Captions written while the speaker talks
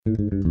Oh,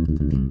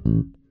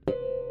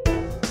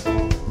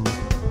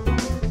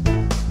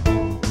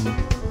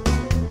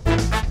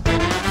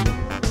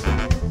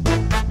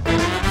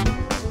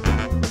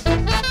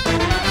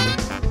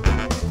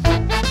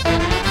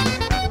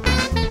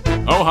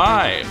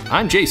 hi,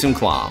 I'm Jason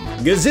Klom.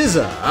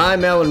 Gaziza,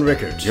 I'm Alan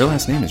Rickard. Your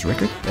last name is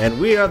Rickard? And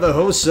we are the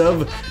hosts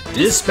of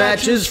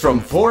Dispatches from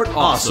Fort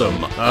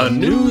Awesome, a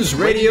news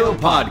radio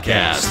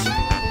podcast.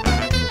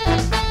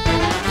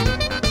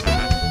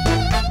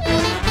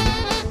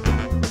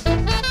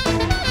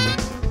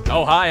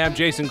 Oh, hi, I'm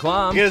Jason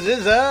Klom.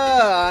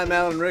 Gaziza, I'm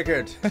Alan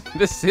Rickard.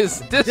 This is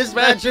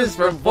Dispatches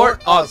from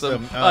Fort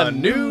Awesome, a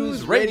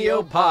news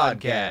radio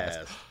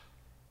podcast.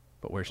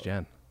 But where's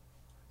Jen?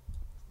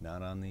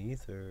 Not on the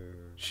ether.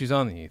 She's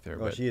on the ether.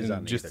 Oh, but she is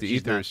on the just ether. the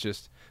ether is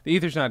just the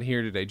ether's not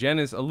here today. Jen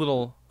is a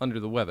little under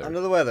the weather. Under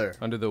the weather.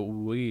 Under the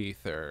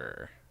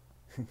ether.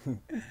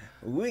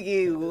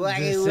 Wiggy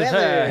waggy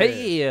weather.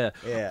 Hey.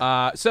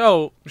 Yeah.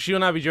 So she will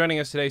not be joining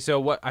us today.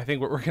 So what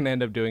we're going to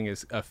end up doing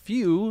is a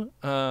few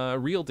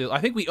real deal. I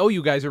think we owe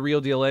you guys a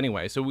real deal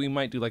anyway. So we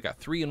might do like a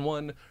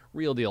 3-in-1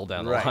 real deal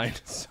down the line.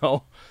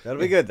 So that'll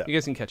be good though. You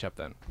guys can catch up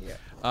then.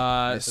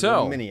 Yeah.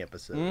 So mini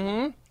episode.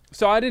 Mm-hmm.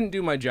 So I didn't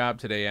do my job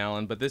today,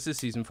 Alan, but this is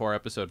season 4,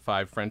 episode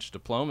 5, French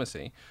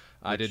Diplomacy.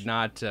 I did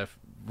not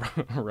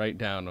write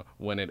down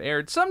when it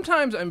aired.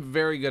 Sometimes I'm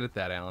very good at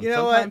that, Alan. You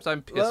know Sometimes what?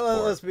 I'm piss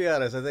poor. Let's be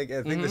honest. I think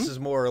this is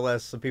more or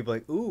less some people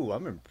like, ooh,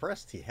 I'm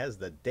impressed he has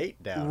the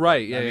date down.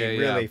 Right, yeah, I mean,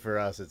 yeah. really, for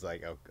us, it's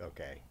like,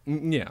 okay.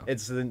 Yeah.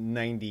 It's the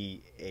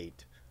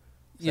 98.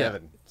 Yeah.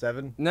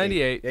 7?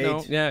 98. Eight.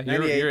 No, yeah,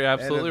 98. you're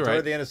absolutely and right.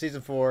 Toward the end of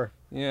season 4.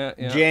 Yeah.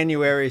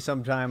 January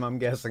sometime, I'm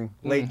guessing.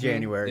 Late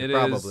January, It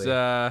probably.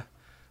 is,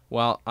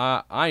 well,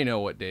 I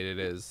know what date it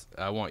is.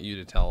 I want you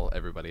to tell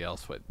everybody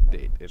else what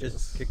date it is.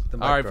 Just kick the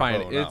All right, fine.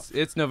 microphone off.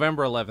 It's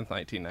November 11th,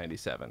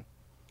 1997.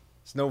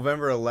 It's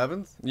November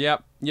 11th?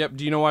 Yep.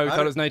 Do you know why we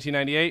thought it was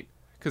 1998?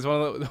 Because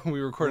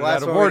we recorded Last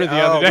out of one order the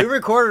other day. We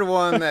recorded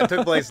one that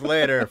took place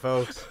later,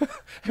 folks.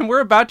 And we're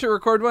about to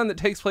record one that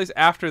takes place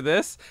after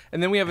this,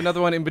 and then we have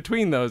another one in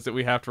between those that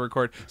we have to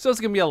record. So it's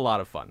going to be a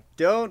lot of fun.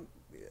 Don't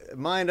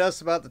mind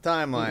us about the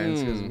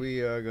timelines, because we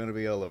are going to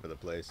be all over the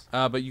place.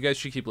 But you guys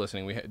should keep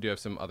listening. We do have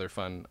some other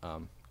fun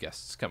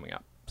guests coming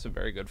up. Some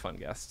very good fun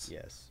guests.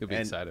 Yes. You'll be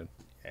excited.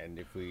 And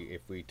if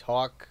we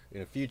talk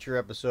in a future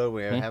episode,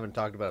 we haven't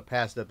talked about a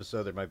past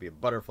episode, there might be a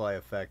butterfly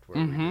effect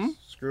where we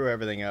just screw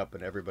everything up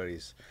and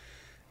everybody's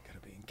going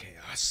to be in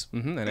chaos.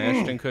 And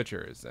Ashton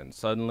Kutcher is then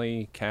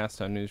suddenly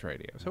cast on news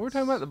radio. So we're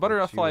talking about the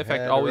butterfly You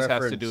effect had always a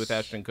has to do reference. with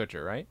Ashton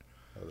Kutcher, right?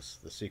 Oh,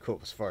 the sequel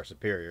was far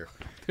superior.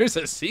 There's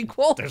a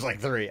sequel? There's like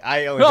 3.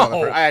 I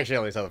actually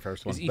only saw the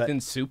first one. Is Ethan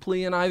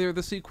Suplee in either of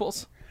the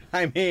sequels?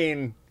 I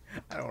mean,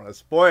 I don't want to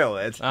spoil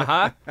it.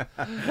 Uh-huh.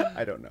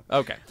 I don't know.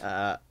 Okay.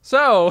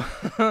 So,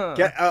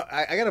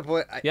 I got a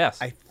point. Yes.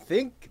 I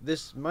think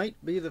this might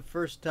be the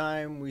first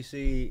time we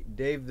see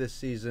Dave this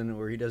season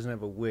where he doesn't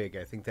have a wig.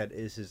 I think that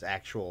is his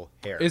actual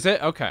hair. Is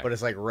it? Okay. But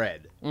it's like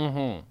red,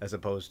 as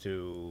opposed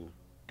to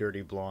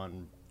dirty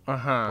blonde,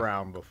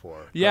 brown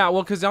before. Yeah,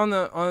 well, because on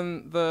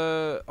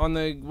the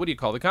what do you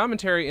call the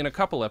commentary in a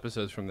couple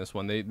episodes from this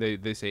one,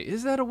 they say,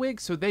 is that a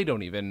wig? So they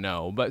don't even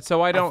know. But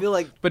so I don't. feel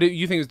like, but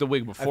you think it's the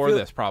wig before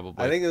this,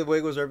 probably? I think the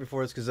wig was right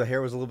before this because the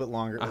hair was a little bit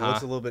longer. It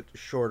looks a little bit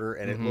shorter,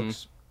 and it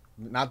looks.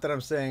 Not that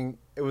I'm saying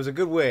it was a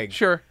good wig.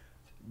 Sure.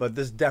 But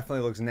this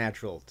definitely looks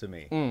natural to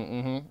me.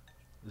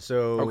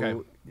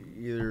 So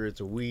either it's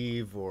a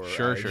weave or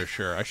Sure.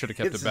 I should have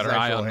kept It's a better his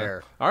eye actual on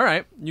hair. that. All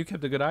right, you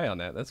kept a good eye on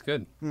that. That's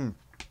good.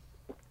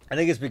 I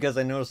think it's because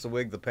I noticed the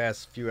wig the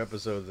past few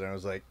episodes, and I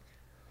was like,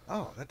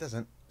 "Oh, that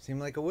doesn't seem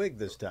like a wig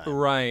this time."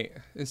 Right,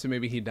 and so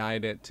maybe he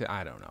dyed it to.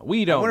 I don't know.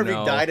 We don't know. I wonder if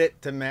he dyed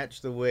it to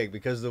match the wig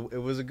because it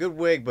was a good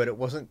wig, but it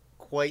wasn't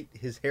quite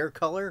his hair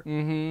color.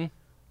 I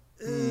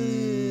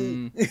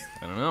don't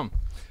know.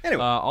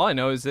 Anyway, all I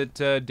know is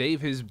that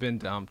Dave has been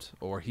dumped,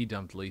 or he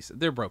dumped Lisa.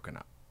 They're broken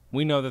up.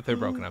 We know that they're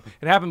broken up.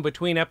 It happened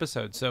between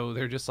episodes, so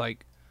they're just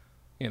like,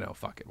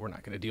 fuck it. We're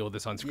not going to deal with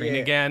this on screen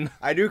again.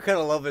 I do kind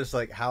of love this,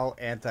 like how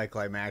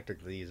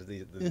anticlimactic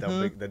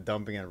the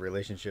dumping and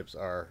relationships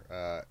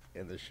are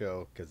in the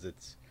show because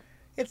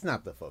it's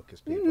not the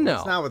focus, people. No.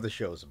 It's not what the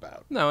show's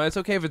about. No, it's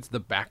okay if it's the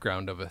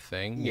background of a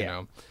thing, you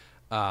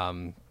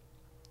know.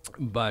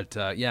 But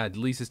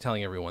Lisa's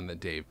telling everyone that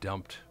Dave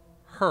dumped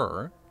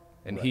her,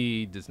 and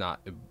he does not,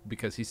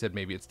 because he said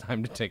maybe it's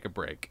time to take a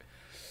break.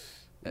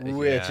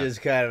 Which is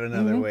kind of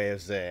another way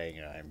of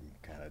saying I'm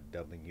kind of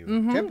dumping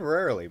you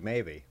temporarily,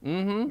 maybe.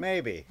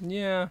 Maybe.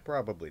 Yeah.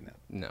 Probably not.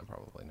 No,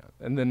 probably not.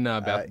 And then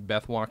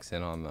Beth walks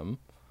in on them.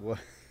 What?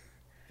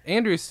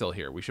 Andrea's still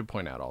here. We should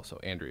point out also,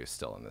 Andrea's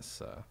still in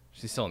this.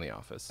 She's still in the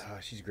office. Oh,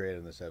 she's great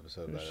in this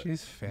episode.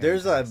 She's fantastic.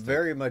 There's a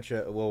very much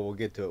we'll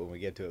get to it when we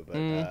get to it,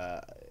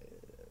 but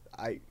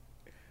I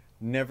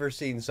never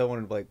seen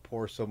someone like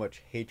pour so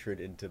much hatred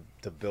into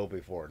Bill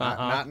before.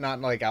 Not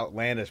like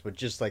outlandish, but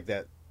just like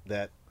that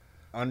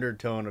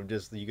undertone of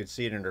just you could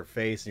see it in her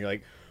face, and you're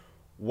like,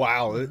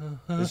 wow,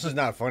 this is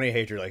not funny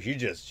hatred. Like she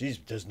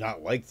does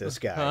not like this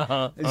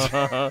guy.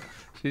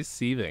 She's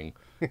seething.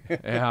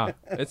 Yeah,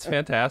 it's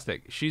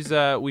fantastic. She's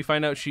we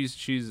find out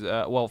she's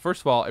well,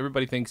 first of all,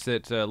 everybody thinks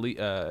that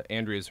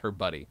Andrea is her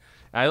buddy.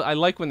 I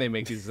like when they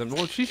make these.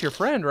 Well, she's your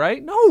friend,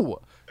 right? No,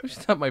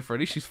 she's not my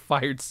friend. She's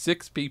fired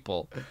 6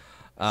 people.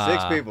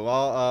 6 people.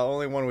 All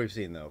only one we've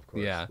seen though, of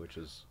course. Yeah. Which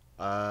is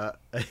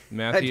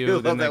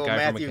Matthew. Then that guy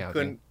Matthew from accounting.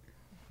 couldn't.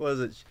 What was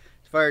it?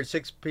 She fired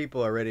 6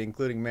 people already,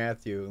 including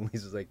Matthew. And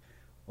Lisa's like,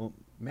 "Well,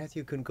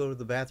 Matthew couldn't go to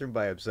the bathroom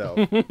by himself."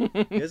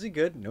 Yes, he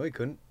could. No, he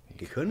couldn't.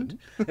 He couldn't.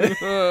 What?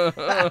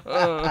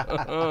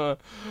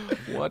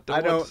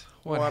 I don't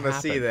what want to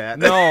see happened? that.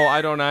 No,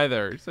 I don't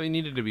either. So he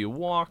needed to be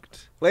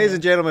walked. Ladies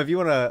and gentlemen, if you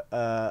want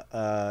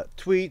to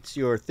tweet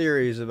your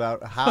theories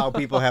about how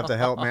people have to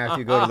help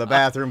Matthew go to the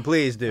bathroom,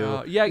 please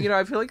do. Yeah,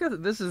 I feel like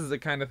this is the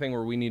kind of thing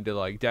where we need to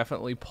like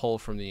definitely pull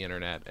from the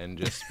internet and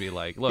just be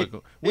like,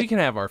 look, we can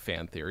have our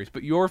fan theories,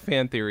 but your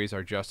fan theories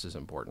are just as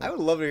important. I would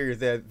love to hear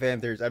your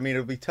fan theories. I mean, it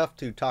would be tough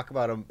to talk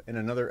about them in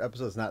another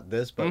episode. It's not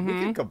this, but we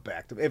can come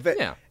back to it.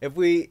 If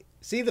we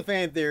see the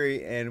fan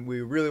theory and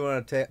we really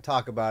want to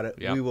talk about it,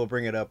 we will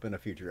bring it up in a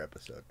future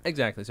episode.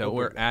 Exactly. So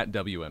we're at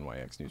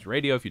WNYX News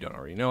Radio, if you don't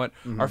already know it.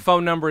 Our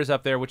phone number is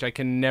up there, which I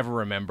can never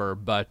remember,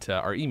 but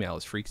our email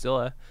is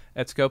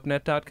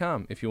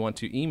freakzilla@scopenet.com if you want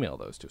to email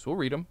those to us. We'll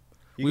read them.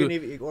 You can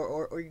even,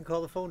 or you can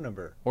call the phone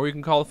number. Or you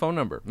can call the phone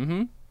number.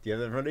 Mm-hmm. Do you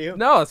have that in front of you?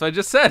 No, that's what I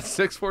just said.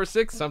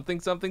 646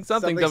 something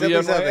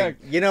WNYX.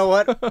 You know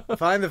what?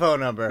 Find the phone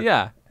number.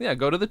 Yeah.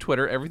 Go to the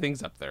Twitter.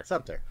 Everything's up there. It's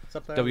up there.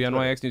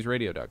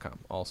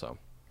 WNYXNewsRadio.com also.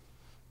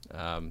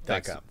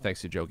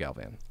 Thanks to Joe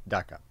Galvan.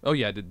 .com. Oh,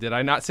 yeah. Did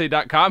I not say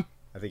 .com?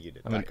 I think you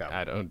did. I .com.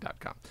 I don't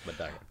 .com. But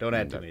don't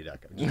add too many .com.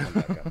 Just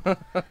one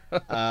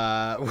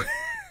 .com.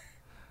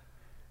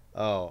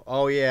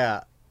 Oh,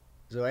 yeah.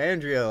 So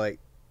Andrea,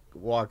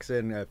 walks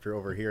in after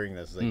overhearing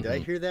this. Like, did I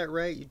hear that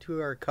right? You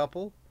two are a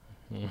couple?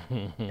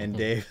 And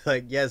Dave's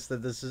like, yes,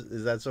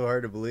 is that so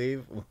hard to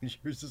believe? She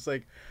was just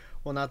like,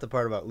 well, not the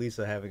part about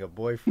Lisa having a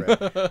boyfriend.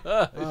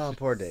 Oh,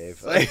 poor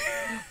Dave.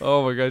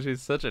 Oh my gosh,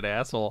 she's such an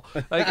asshole.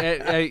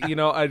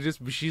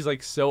 She's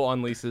like so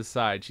on Lisa's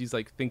side. She's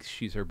like thinks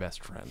she's her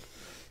best friend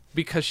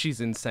because she's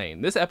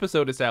insane. This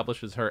episode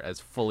establishes her as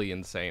fully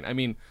insane. I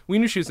mean, we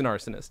knew she was an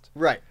arsonist,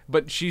 right?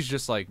 But she's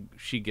just like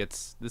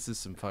this is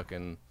some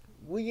fucking.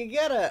 Well, you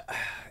gotta.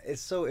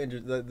 It's so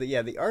interesting.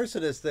 The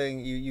arsonist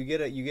thing. You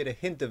get a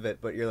hint of it,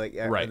 but you're like,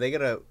 are they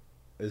gonna?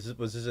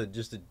 Was this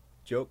just a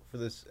joke for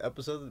this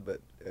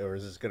episode? Or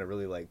is this gonna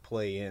really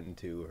play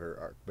into her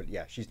arc? But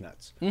yeah, she's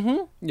nuts.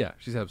 Mm-hmm. Yeah,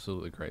 she's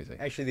absolutely crazy.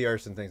 Actually, the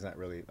arson thing's not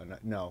really.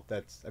 No,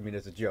 that's. I mean,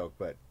 it's a joke,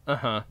 but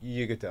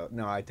you could tell.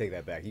 No, I take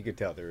that back. You could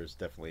tell there was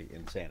definitely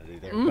insanity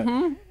there.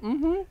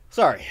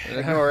 Sorry,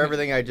 ignore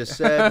everything I just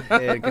said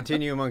and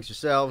continue amongst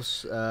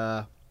yourselves.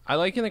 I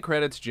like in the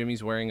credits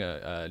Jimmy's wearing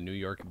a New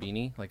York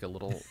beanie, like a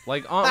little,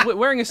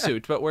 wearing a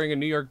suit, but wearing a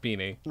New York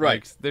beanie.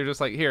 Right. They're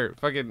just like, here,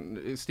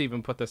 fucking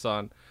Steven, put this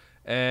on.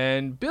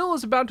 And Bill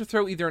is about to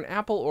throw either an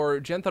apple or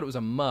Jen thought it was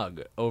a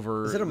mug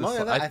over. Is it a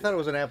mug? I thought it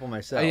was an apple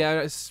myself.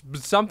 Yeah,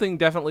 something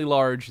definitely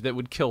large that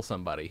would kill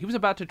somebody. He was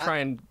about to try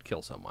and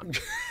kill someone.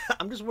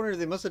 I'm just wondering,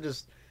 they must have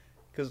just,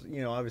 because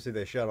obviously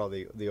they shot all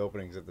the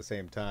openings at the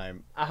same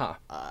time. I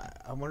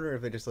wonder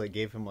if they just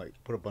gave him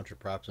put a bunch of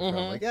props in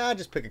front,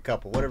 just pick a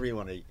couple, whatever you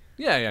want to.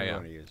 Yeah.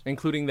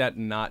 Including that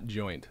not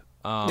joint,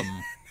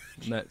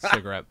 that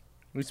cigarette.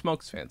 He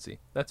smokes fancy.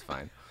 That's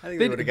fine. I think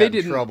they would have gotten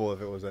in trouble if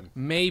it was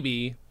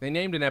Maybe they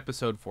named an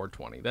episode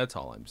 420. That's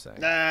all I'm saying.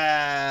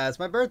 It's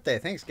my birthday.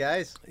 Thanks,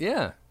 guys.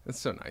 Yeah, that's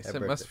so nice.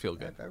 It must feel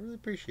good. I really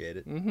appreciate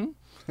it.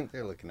 Mm-hmm.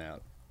 They're looking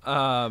out.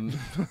 But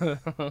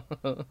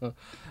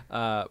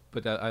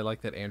I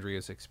like that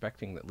Andrea's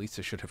expecting that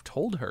Lisa should have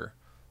told her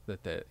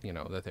that they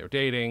were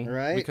dating,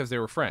 right? Because they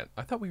were friends.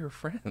 I thought we were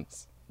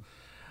friends.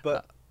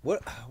 But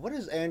what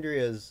is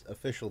Andrea's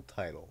official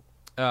title?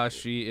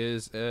 She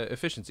is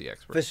efficiency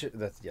expert.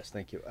 Yes,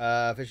 thank you.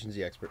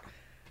 Efficiency expert.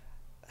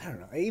 I don't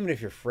know. Even if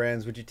you're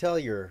friends, would you tell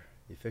your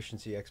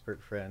efficiency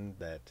expert friend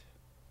that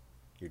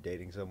you're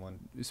dating someone?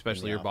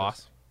 Especially your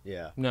boss?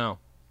 Yeah. No,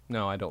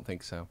 I don't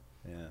think so.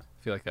 Yeah.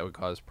 I feel like that would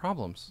cause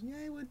problems. Yeah,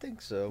 I would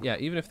think so. Yeah,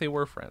 even if they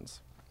were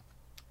friends.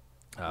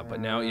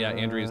 But now,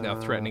 Andrea is now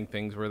threatening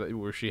things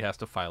where she has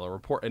to file a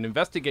report, an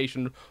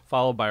investigation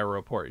followed by a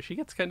report. She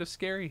gets kind of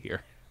scary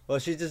here. Well,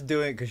 she's just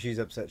doing it because she's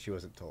upset she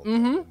wasn't told.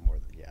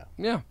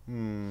 Yeah.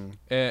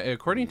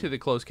 According to the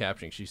closed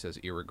captioning, she says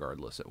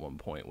 "irregardless" at one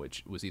point,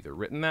 which was either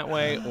written that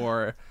way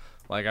or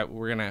we're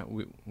gonna have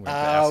to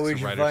ask we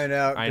should writers. find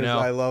out. I know.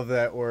 I love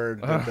that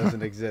word that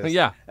doesn't exist.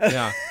 Yeah.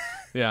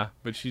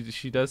 But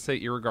she does say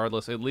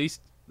 "irregardless," at least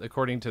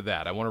according to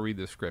that. I want to read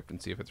the script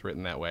and see if it's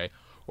written that way,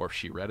 or if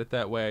she read it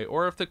that way,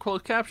 or if the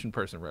closed caption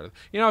person read it.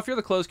 If you're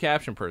the closed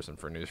caption person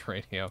for News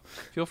Radio,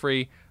 feel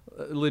free,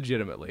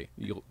 legitimately,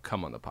 you'll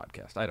come on the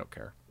podcast. I don't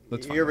care.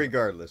 That's fine.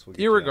 Irregardless,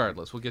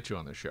 we'll get you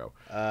on the show.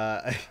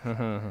 I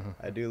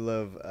do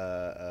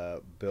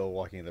love Bill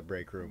walking in the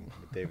break room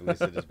with Dave and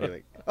Lisa just be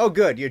like, "Oh,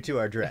 good, you two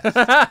are dressed."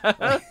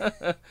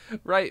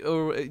 Right,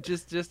 or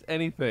just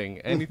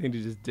anything to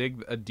just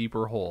dig a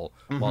deeper hole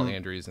while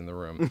Andrea's in the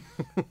room.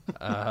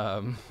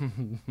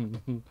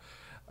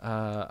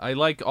 I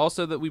like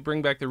also that we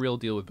bring back the Real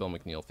Deal with Bill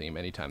McNeil theme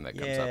anytime that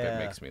comes up. It Yeah.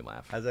 makes me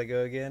laugh. How's that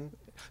go again?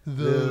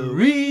 The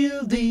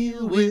Real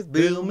Deal with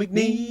Bill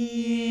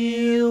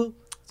McNeil.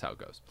 That's how it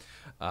goes.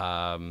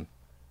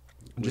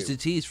 Just a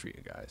tease for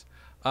you guys.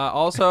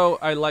 Also,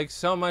 I like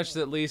so much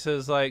that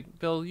Lisa's like,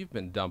 Bill, you've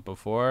been dumped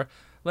before.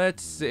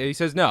 Let's see. He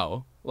says,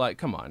 no. Like,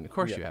 come on. Of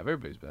course you have.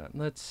 Everybody's been.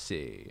 Let's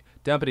see.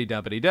 Dumpity,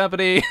 dumpity,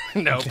 dumpity.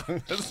 Nope.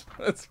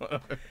 That's one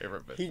of my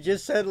favorite bits. He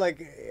just said,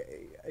 like,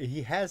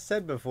 he has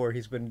said before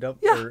he's been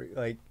dumped for,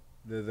 like,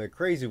 the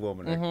crazy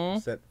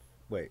woman. Said,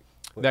 wait.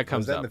 That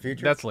comes was that up. in the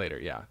future? That's later,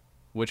 yeah.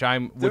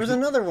 There was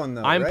another one,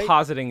 though, I'm right?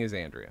 positing is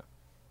Andrea.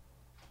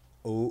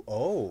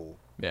 Oh.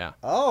 Yeah.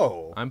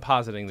 Oh. I'm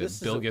positing that This is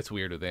Bill a- gets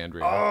weird with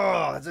Andrea.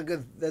 Oh, that's a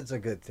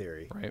good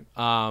theory. Right.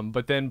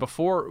 But then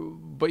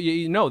but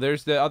you know,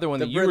 there's the other one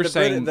that you were the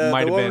saying the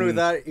might have woman been. who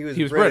thought he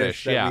was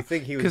British. that Yeah. we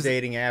think he was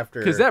dating after.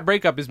 Because that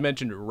breakup is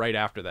mentioned right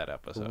after that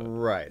episode.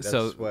 Right. That's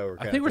So why we're I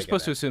kinda think we're thinking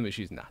supposed to that. assume that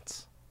she's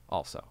nuts.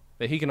 Also,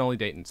 that he can only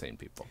date insane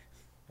people.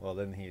 Well,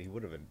 then he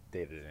would have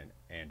dated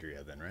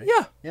Andrea, then, right?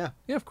 Yeah. Yeah.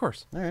 Yeah. Of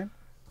course. All right.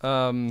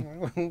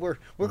 Um.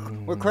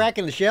 We're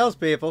cracking the shells,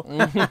 people.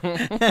 I'm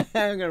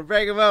gonna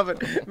break them up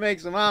and make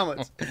some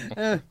omelets.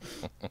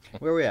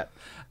 Where we at?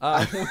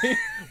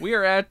 We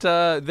are at.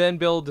 Then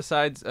Bill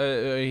decides.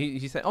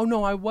 He said, "Oh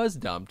no, I was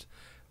dumped,"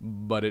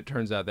 but it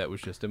turns out that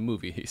was just a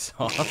movie he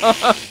saw.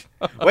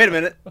 Wait a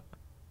minute.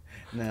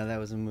 No, that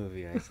was a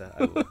movie I saw.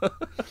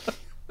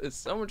 There's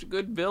so much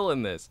good Bill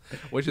in this,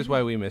 which is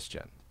why we miss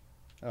Jen.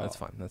 Oh. That's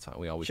fine. That's fine.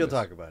 We always She'll miss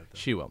talk her. about it, though.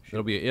 She will.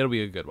 It'll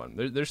be a good one.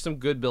 There's some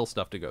good Bill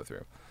stuff to go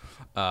through.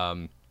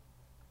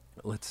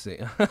 Let's see.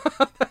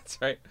 That's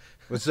right.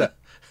 What's that?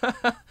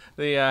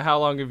 How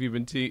long have you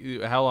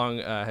been? How long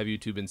have you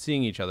two been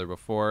seeing each other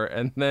before?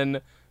 And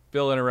then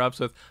Bill interrupts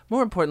with,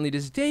 "More importantly,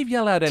 does Dave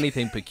yell out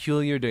anything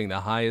peculiar during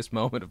the highest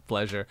moment of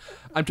pleasure?"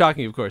 I'm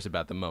talking, of course,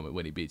 about the moment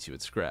when he beats you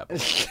at Scrabble.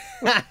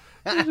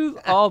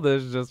 All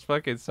this just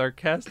fucking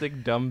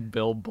sarcastic, dumb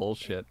Bill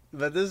bullshit.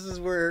 But this is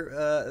where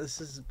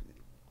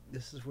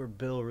this is where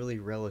Bill really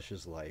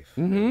relishes life.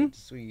 Mhm.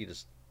 So you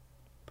just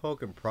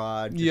poke and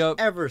prod, just Yep.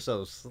 ever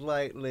so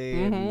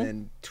slightly, and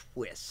then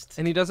twist.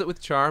 And he does it with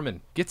charm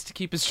and gets to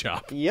keep his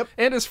job. Yep.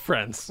 And his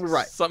friends.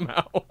 Right.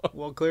 Somehow.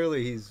 Well,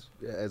 clearly he's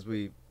as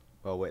we.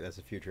 Oh wait, that's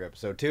a future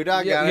episode too.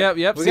 Dog. Yep.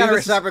 We See, gotta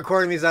this stop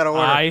recording these out of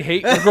order. I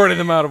hate recording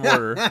them out of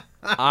order.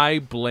 I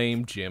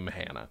blame Jim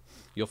Hanna.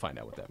 You'll find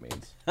out what that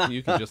means.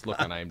 You can just look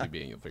on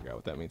IMDb and you'll figure out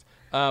what that means.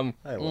 I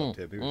loved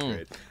him. He was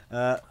great.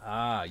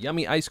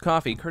 Yummy iced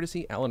coffee,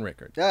 courtesy Alan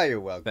Rickard. Ah, you're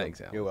welcome. Thanks,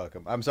 Alan. You're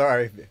welcome. I'm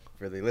sorry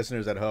for the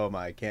listeners at home.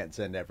 I can't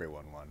send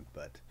everyone one,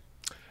 but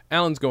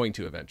Alan's going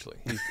to eventually.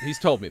 He's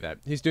told me that.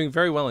 He's doing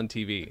very well in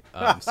TV.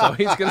 So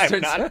he's going to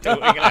start. I'm not doing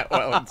that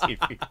well on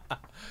TV.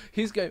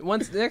 He's going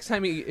next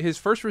time his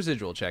first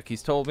residual check.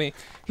 He's told me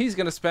he's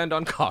going to spend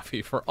on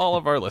coffee for all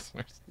of our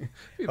listeners.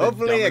 Be the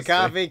Hopefully, a dumbest thing.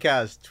 coffee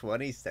costs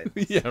 20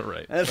 cents. Yeah,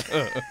 right.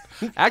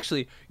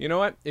 Actually, you know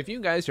what? If you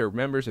guys are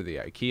members of the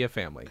IKEA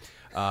family,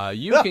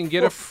 you can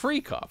get a free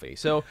coffee.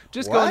 So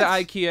just go into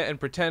What? IKEA and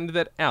pretend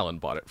that Alan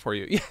bought it for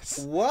you. Yes.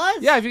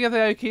 What? Yeah, if you got the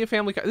IKEA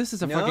family, this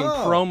is a fucking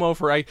No. promo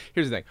for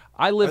Here's the thing: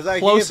 I live Is IKEA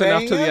close enough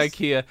paying to the us?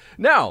 IKEA.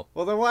 No,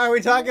 Well, then why are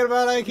we talking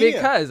about IKEA?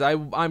 because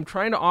I'm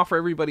trying to offer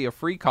everybody a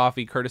free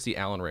coffee, courtesy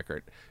Alan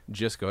Rickard.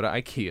 Just go to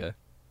IKEA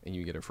and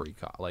you get a free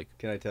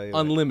Can I tell you?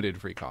 unlimited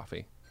free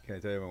coffee. Can I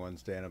tell you my one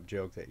stand-up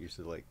joke that used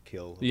to like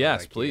kill? about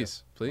Yes, IKEA?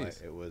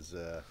 please. It was,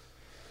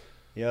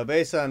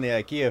 based on the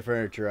IKEA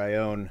furniture I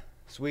own,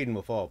 Sweden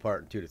will fall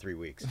apart in 2 to 3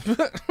 weeks.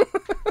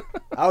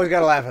 I always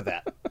gotta laugh at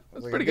that.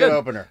 That's Pretty good good.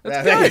 opener.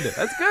 That's good.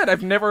 That's good.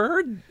 I've never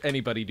heard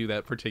anybody do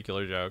that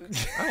particular joke.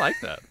 I like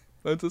that.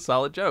 That's a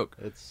solid joke.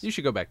 It's You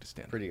should go back to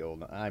stand. pretty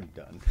old. I'm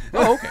done.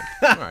 Oh, okay.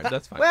 All right,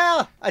 that's fine.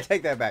 Well, I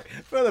take that back.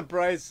 For the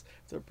price,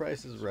 the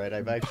price is right.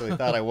 I've actually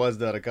thought I was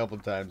done a couple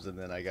times, and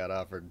then I got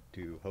offered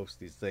to host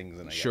these things,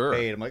 and I Sure. got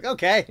paid. I'm like,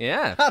 okay,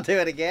 Yeah. I'll do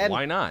it again.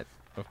 Why not?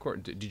 Of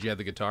course. Did you have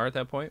the guitar at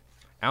that point?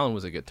 Alan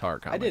was a guitar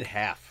I comic. did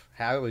half.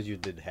 How was you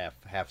did half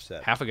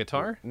set? half a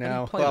guitar. I No,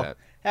 didn't play well, that.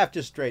 half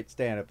just straight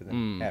stand up and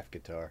then half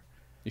guitar.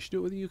 You should do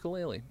it with a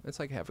ukulele. It's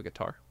like half a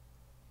guitar.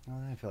 Oh,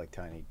 I feel like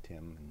Tiny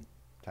Tim.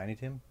 Tiny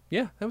Tim?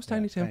 Yeah, that was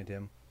Tiny Yeah, Tim. Tiny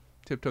Tim.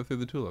 Tiptoe through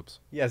the tulips.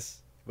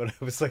 Yes, but I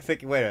was like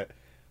thinking, wait a minute,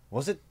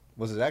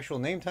 was his actual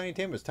name Tiny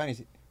Tim? Was Tiny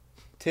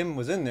Tim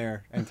was in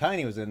there and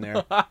Tiny was in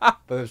there, but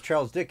it was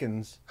Charles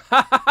Dickens.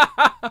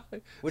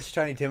 Which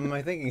Tiny Tim am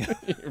I thinking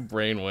of? Your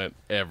brain went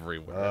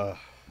everywhere.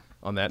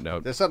 On that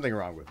note, There's something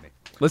wrong with me.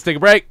 let's take a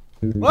break.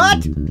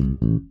 What?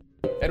 And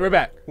we're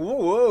back.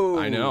 Whoa!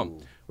 I know.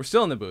 We're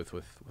still in the booth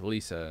with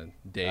Lisa and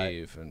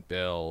Dave and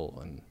Bill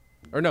and...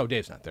 Or no,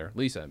 Dave's not there.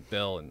 Lisa and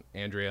Bill and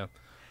Andrea.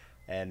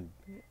 And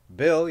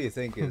Bill, you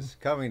think, is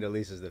coming to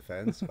Lisa's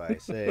defense by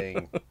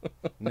saying,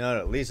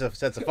 no, Lisa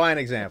sets a fine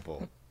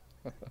example.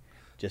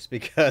 Just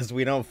because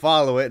we don't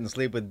follow it and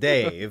sleep with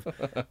Dave.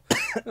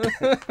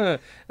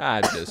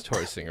 Just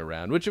horsing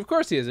around. Which, of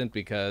course, he isn't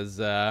because...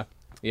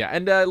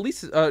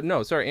 Lisa...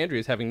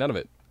 Andrea's having none of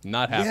it.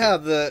 Not happy.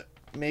 Yeah,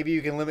 maybe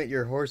you can limit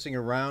your horsing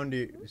around.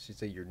 Did she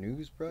say your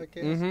news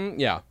broadcast? Mm-hmm.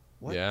 Yeah.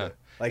 What yeah. the-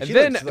 Like And she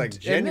then- looks like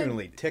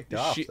genuinely ticked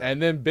off.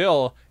 And then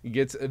Bill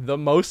gets the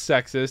most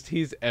sexist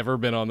he's ever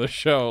been on the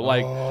show.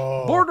 Like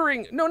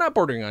not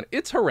bordering on.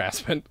 It's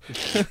harassment.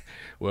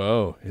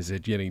 Whoa, is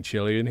it getting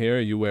chilly in here?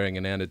 Are you wearing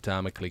an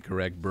anatomically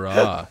correct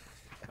bra?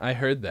 I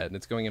heard that, and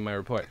it's going in my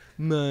report.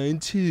 Mine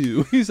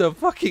too. He's a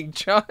fucking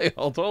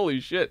child. Holy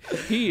shit.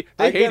 They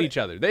hate each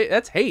other.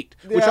 That's hate,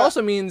 which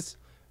also means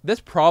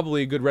that's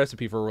probably a good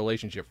recipe for a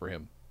relationship for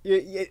him.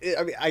 Yeah,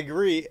 I mean, I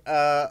agree.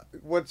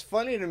 What's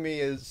funny to me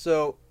is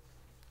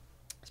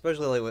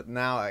especially like with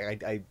now,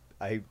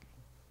 I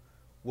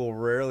will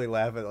rarely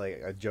laugh at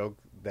like a joke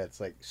that's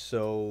like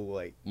so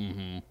like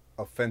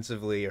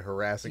offensively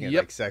harassing and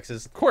like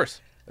sexist. Of course.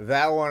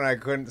 That one I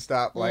couldn't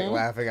stop like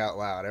laughing out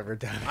loud every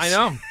time. I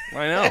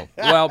know.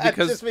 Well,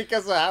 because just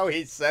because of how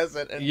he says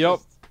it. And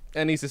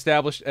and he's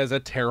established as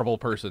a terrible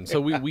person, so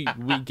we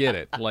get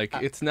it. Like,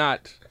 it's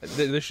not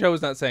the show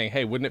is not saying,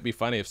 "Hey, wouldn't it be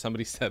funny if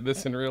somebody said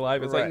this in real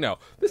life?" It's like, no,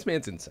 this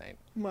man's insane.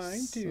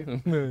 Mine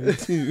too. Mine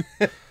too.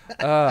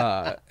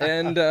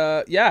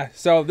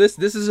 So this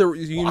is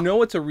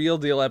it's a real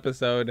deal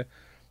episode,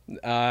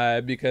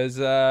 because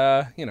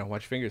watch your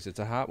fingers, it's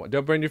a hot one.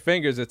 Don't burn your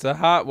fingers, it's a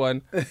hot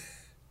one.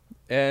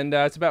 And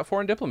it's about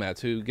foreign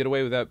diplomats who get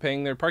away without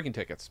paying their parking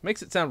tickets.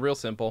 Makes it sound real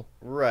simple.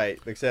 Right,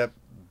 except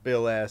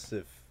Bill asks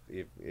if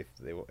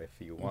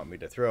you want me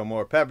to throw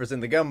more peppers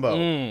in the gumbo.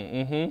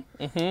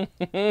 What's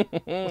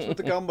with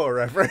the gumbo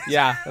reference?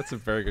 Yeah, that's a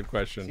very good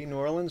question. Is he a New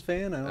Orleans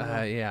fan? I don't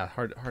know. Yeah,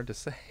 hard to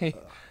say.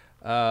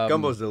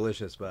 Gumbo's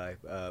delicious by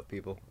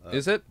people.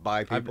 Is it?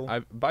 By people?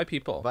 By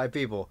people. By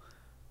people.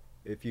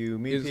 If you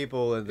meet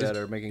people that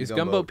are making is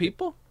gumbo... gumbo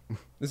people?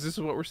 Is this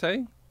what we're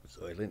saying?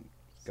 Soylent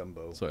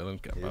gumbo.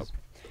 Soylent gumbo.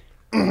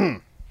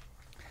 Well,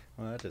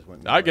 that just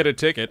went... I get a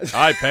ticket,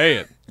 I pay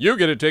it. You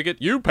get a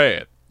ticket, you pay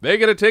it. They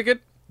get a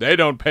ticket, they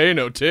don't pay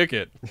no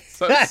ticket.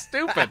 So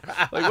stupid.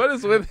 Like, what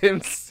is with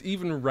him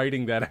even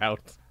writing that out?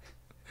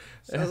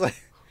 Sounds like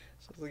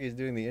he's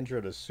doing the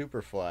intro to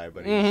Superfly,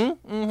 but he's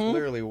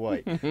clearly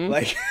white.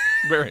 Like,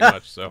 very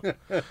much so.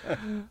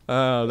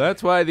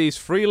 That's why these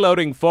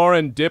freeloading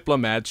foreign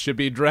diplomats should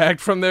be dragged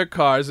from their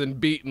cars and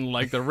beaten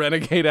like the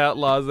renegade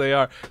outlaws they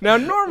are. Now,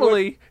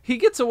 normally, he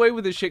gets away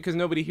with this shit because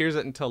nobody hears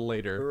it until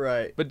later.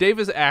 Right. But Dave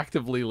is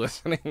actively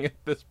listening at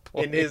this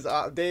point.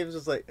 And Dave's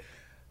just like...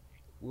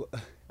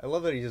 I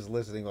love that he's just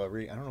listening while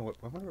reading. I don't know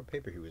what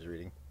paper he was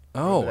reading.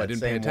 Oh, I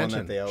didn't pay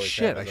attention.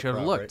 Shit, I should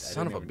have looked. Right?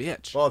 Son of a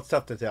bitch. Well, it's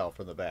tough to tell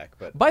from the back.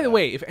 But by the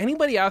way, if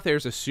anybody out there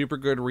is a super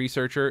good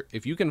researcher,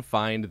 if you can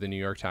find the New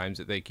York Times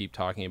that they keep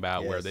talking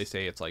about, where they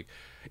say it's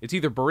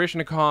either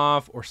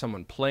Baryshnikov or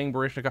someone playing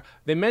Baryshnikov,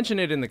 they mention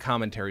it in the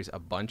commentaries a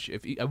bunch.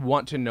 I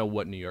want to know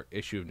what New York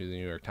issue of the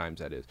New York Times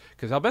that is,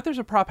 because I'll bet there's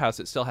a prop house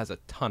that still has a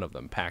ton of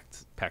them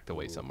packed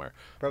away somewhere.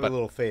 Probably a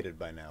little faded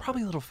by now.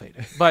 Probably a little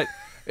faded, but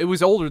it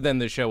was older than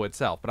the show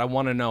itself. But I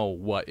want to know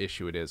what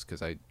issue it is,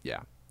 because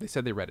they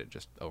said they read it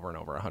just over and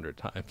over 100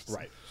 times.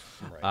 Right.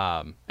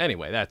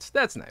 Anyway, that's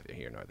neither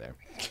here nor there.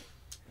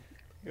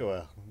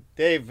 Well,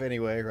 Dave,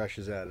 anyway,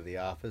 rushes out of the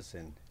office,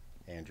 and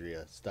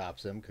Andrea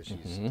stops him because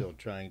she's still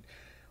trying...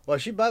 Well,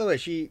 by the way,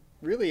 she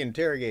really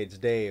interrogates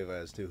Dave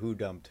as to who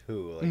dumped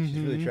who. Like, she's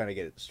really trying to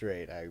get it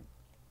straight.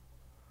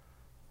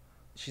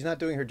 She's not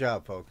doing her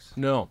job, folks.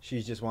 No.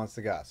 She just wants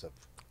to gossip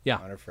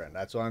on her friend.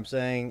 That's what I'm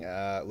saying.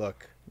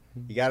 Look...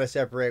 You got to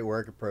separate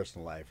work and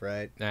personal life,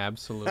 right?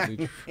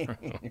 Absolutely true.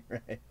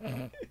 Right.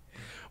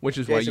 Which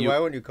is Jason, why why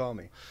wouldn't you call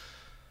me?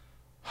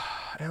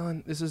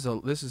 Alan, this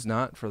is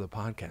not for the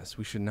podcast.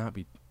 We should not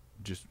be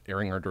just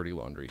airing our dirty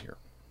laundry here.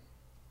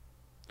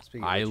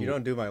 Speaking of which, you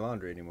don't do my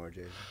laundry anymore,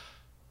 Jason.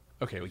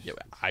 Okay,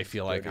 I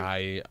feel like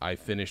I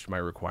finished my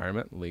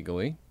requirement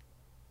legally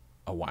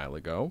a while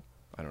ago.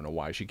 I don't know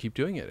why I should keep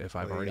doing it if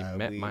I've already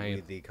met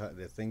my...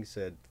 The thing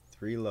said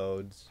 3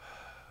 loads.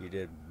 You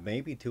did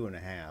maybe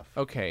 2.5.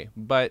 Okay,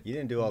 but you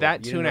didn't do all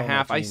that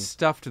 2.5. I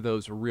stuffed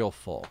those real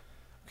full.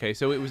 Okay,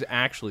 so it was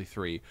actually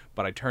 3,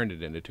 but I turned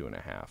it into 2.5.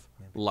 Yeah.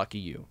 Lucky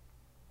you.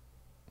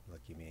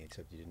 Lucky me,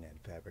 except you didn't add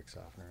fabric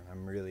softener.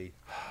 I'm really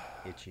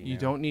itchy. You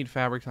don't need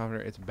fabric softener.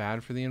 It's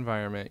bad for the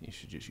environment. You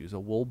should just use a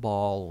wool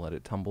ball, let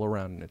it tumble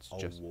around, and it's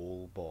just a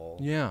wool ball.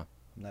 Yeah.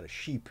 I'm not a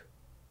sheep.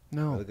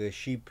 No. Like a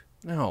sheep.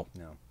 No.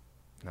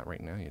 Not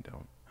right now. You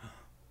don't.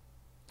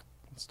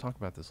 Let's talk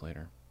about this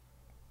later.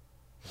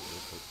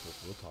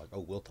 We'll talk.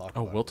 We'll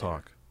talk. We'll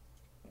talk.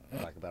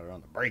 Talk about it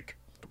on the break.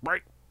 All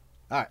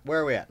right,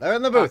 where are we at? They're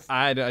in the booth.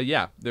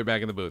 They're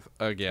back in the booth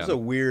again. This is a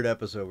weird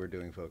episode we're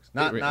doing, folks.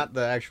 Not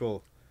the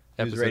actual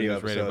news radio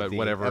episode, but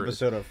whatever.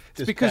 Episode of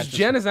it's because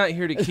Jen is not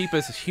here to keep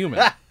us human.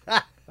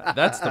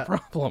 That's the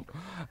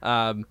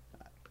problem.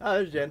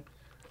 There's Jen.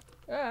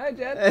 Hi,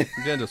 Jen.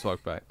 Jen just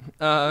walked by.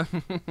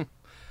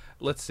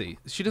 Let's see.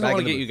 She doesn't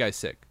want to get you guys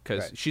sick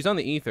because she's on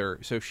the ether.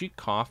 So if she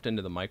coughed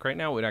into the mic right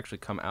now, it would actually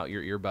come out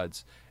your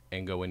earbuds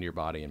and go into your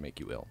body and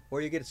make you ill.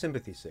 Or you get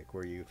sympathy sick,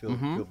 where you feel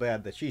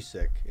bad that she's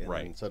sick, and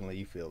then suddenly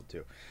you feel it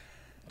too.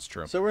 It's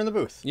true. So we're in the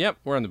booth. Yep,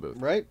 we're in the booth.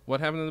 Right?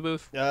 What happened in the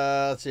booth?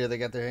 Let's see. They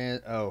got their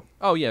hand.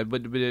 Oh yeah,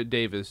 but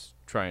Dave is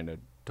trying to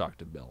talk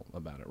to Bill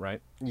about it,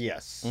 right?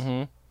 Yes.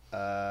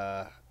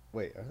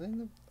 Wait, are they in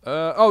the...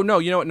 Oh, no,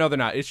 you know what? No, they're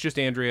not. It's just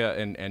Andrea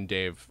and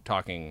Dave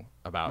talking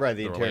about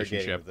the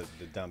relationship.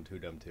 The dumb two.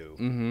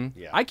 Mm-hmm.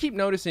 Yeah. I keep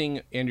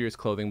noticing Andrea's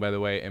clothing, by the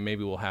way, and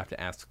maybe we'll have to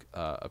ask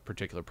a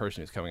particular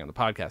person who's coming on the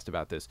podcast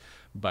about this,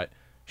 but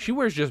she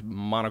wears just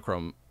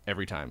monochrome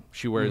every time.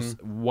 She wears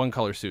one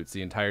color suits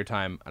the entire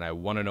time, and I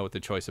want to know what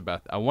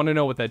I want to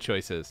know what that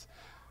choice is.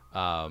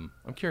 I'm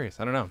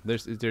curious. I don't know.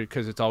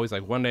 Because it's always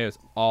like one day it's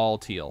all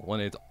teal,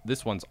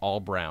 this one's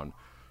all brown.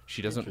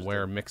 She doesn't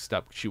wear mixed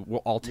up. She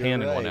all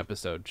tan in one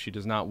episode. She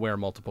does not wear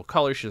multiple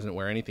colors. She doesn't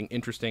wear anything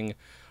interesting.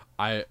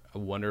 I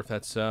wonder if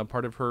that's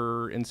part of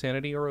her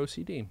insanity or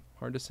OCD.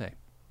 Hard to say.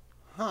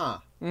 Huh.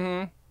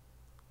 Mm-hmm.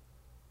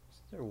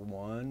 Is there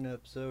one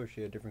episode where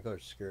she had a different color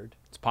skirt?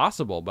 It's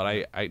possible,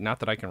 but I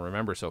not that I can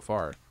remember so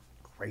far.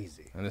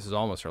 Crazy. And this is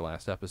almost her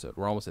last episode.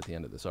 We're almost at the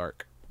end of this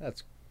arc.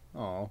 That's...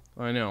 Oh.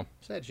 I know.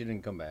 Sad she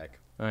didn't come back.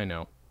 I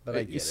know. But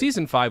I get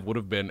Season 5 would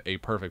have been a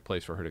perfect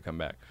place for her to come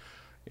back.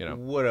 You know.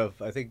 Would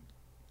have. I think...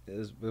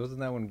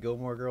 Wasn't that when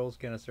Gilmore Girls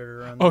kind of started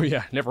around? Oh,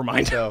 yeah. Never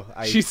mind. So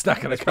she's not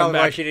going to come probably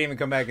back. Why she didn't even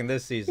come back in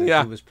this season.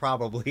 Yeah. She was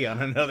probably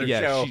on another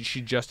show. Yeah, she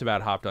just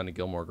about hopped onto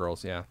Gilmore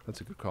Girls. Yeah, that's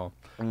a good call.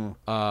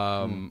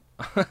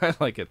 I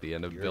like at the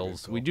end of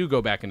Bill's. We do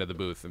go back into the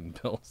booth,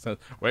 and Bill says,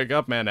 "Wake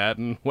up,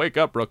 Manhattan. Wake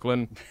up,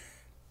 Brooklyn.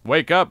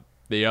 Wake up,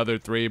 the other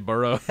three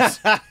boroughs."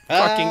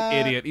 Fucking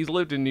idiot. He's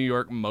lived in New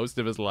York most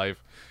of his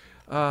life.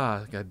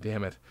 God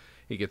damn it.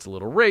 He gets a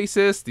little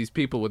racist. These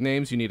people with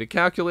names you need a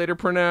calculator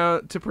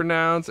to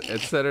pronounce,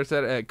 etc.,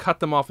 etc. Cut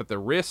them off at the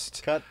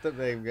wrist. Cut them.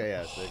 They've got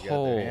their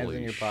hands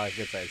in your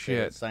pockets. I say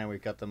it's time we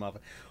cut them off.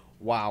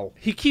 Wow.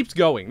 He keeps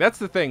going. That's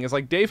the thing. Is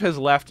like Dave has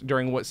left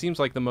during what seems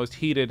like the most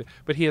heated,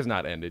 but he has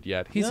not ended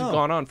yet. He's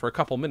gone on for a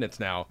couple minutes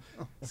now,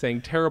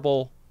 saying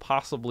terrible,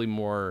 possibly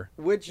more.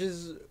 Which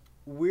is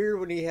weird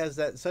when he has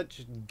that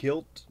such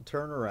guilt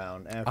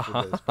turnaround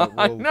after this. But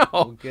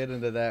we'll get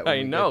into that.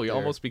 I know. He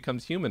almost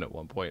becomes human at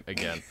one point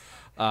again.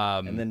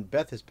 And then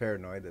Beth is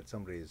paranoid that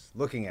somebody's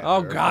looking at her.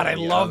 Oh, God, I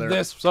love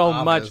this so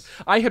much.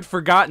 I had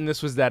forgotten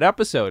this was that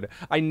episode.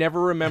 I never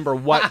remember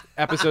what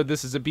episode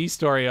this is a B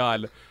story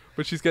on.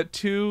 But she's got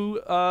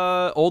two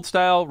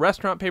old-style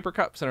restaurant paper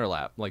cups in her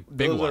lap, like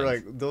big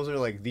ones. Those are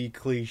like the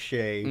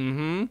cliche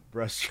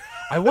restaurant.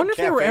 I wonder if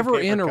they were ever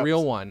in a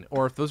real one,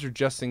 or if those are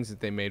just things that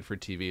they made for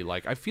TV.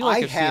 Like I feel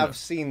like I have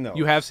seen those.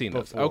 You have seen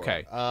before. those,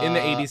 okay? In the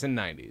 80s and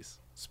 90s.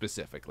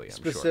 Specifically,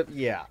 I'm sure.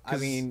 Yeah, I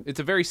mean...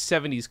 It's a very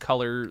 70s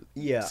color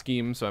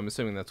scheme, so I'm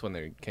assuming that's when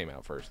they came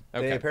out first.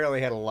 Okay. They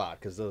apparently had a lot,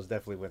 because those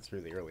definitely went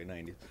through the early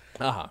 90s.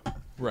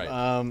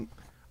 Right.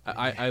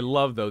 I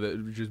love, though,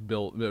 that just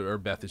Bill, or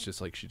Beth is just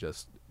like,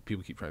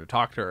 people keep trying to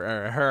talk to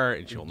her,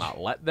 and she'll not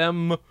let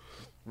them.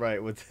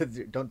 Right.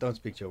 Don't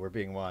speak, Joe. We're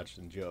being watched,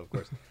 and Joe, of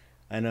course.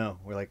 I know.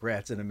 We're like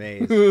rats in a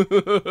maze. Thinking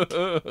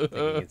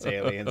it's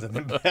aliens, and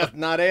then Beth,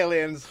 not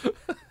aliens.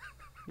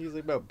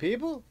 Usually about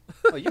people?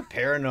 Oh, you're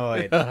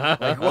paranoid.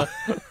 Like what?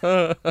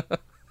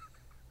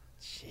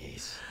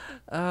 Jeez.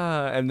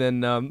 And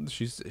then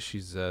she's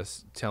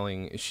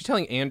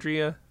telling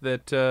Andrea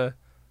that the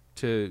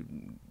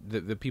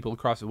people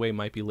across the way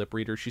might be lip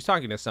readers. She's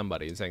talking to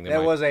somebody and saying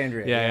that was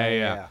Andrea.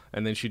 Yeah.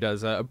 And then she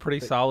does a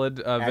pretty solid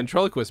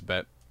ventriloquist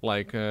bit,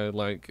 like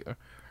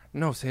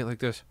no, say it like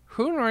this.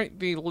 Who write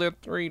the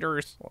lip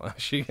readers?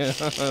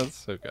 That's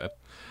so good.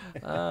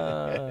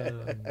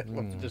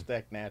 Just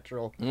act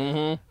natural.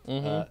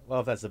 Mm-hmm.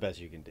 Well, if that's the best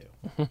you can do.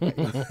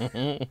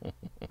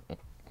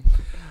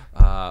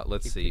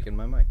 Let's see. Taking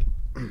my mic.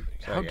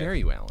 How dare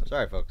you, Alan?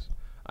 Sorry, folks.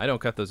 I don't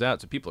cut those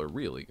out, so people are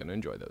really going to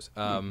enjoy those.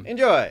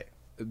 Enjoy.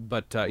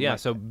 But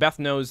so Beth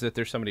knows that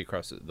there's somebody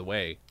across the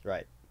way,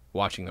 right,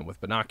 watching them with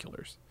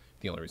binoculars.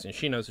 The only reason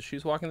she knows is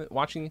she's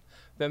watching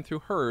them through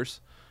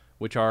hers,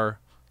 which are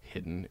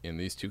hidden in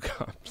these two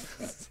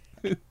cups.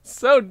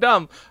 So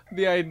dumb.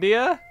 The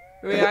idea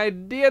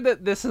that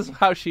this is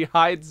how she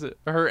hides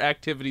her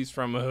activities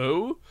from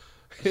who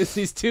is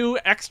these two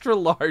extra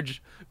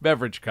large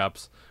beverage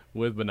cups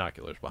with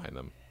binoculars behind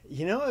them.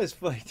 You know, it's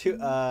funny too.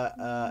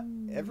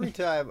 Every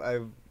time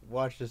I've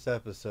watched this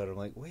episode, I'm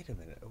like, wait a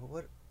minute,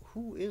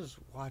 who is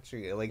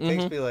watching it? Like,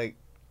 takes me like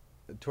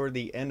toward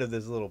the end of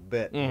this little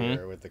bit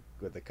here with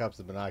the cups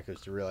and binoculars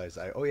to realize,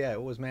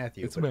 it was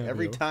Matthew. But Matthew.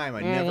 Every time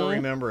I never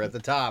remember at the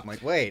top. I'm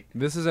like, wait.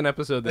 This is an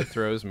episode that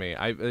throws me.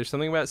 There's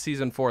something about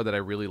season 4 that I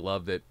really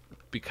love, that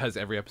because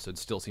every episode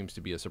still seems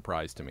to be a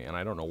surprise to me, and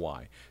I don't know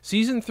why.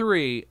 Season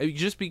 3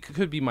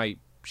 could be my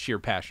sheer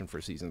passion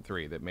for season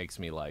 3 that makes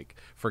me like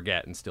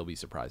forget and still be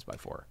surprised by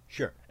 4.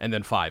 Sure. And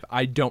then 5.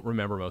 I don't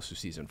remember most of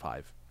season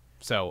 5,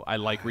 so I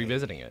like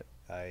revisiting it.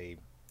 I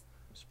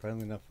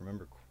surprisingly enough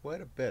remember quite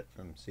a bit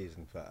from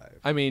season 5.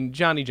 I mean,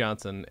 Johnny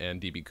Johnson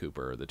and D.B.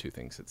 Cooper are the two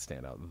things that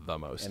stand out the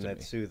most. And to that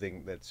me.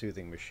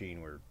 soothing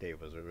machine where Dave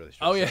was a really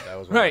strong. Oh yeah, that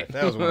was right.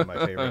 That was one of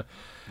my favorite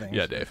things.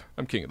 Yeah, Dave,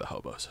 I'm king of the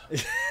hobos.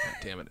 God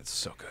damn it, it's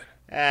so good.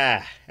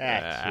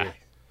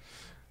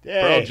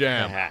 Pearl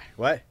Jam.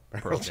 What?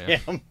 Pearl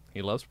Jam.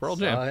 He loves Pearl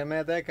Jam. Saw him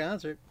at that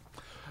concert.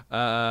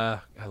 I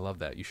love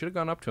that. You should have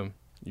gone up to him.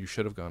 You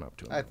should have gone up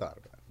to him. I thought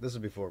about it. This is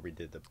before we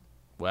did the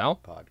Well,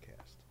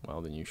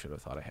 podcast. then you should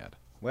have thought ahead.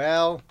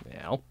 Well,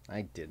 Yeah.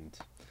 I didn't.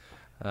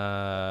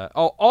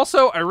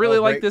 Also, I really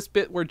like break. this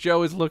bit where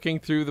Joe is looking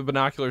through the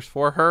binoculars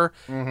for her.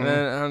 Mm-hmm. And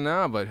then, oh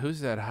no, but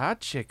who's that hot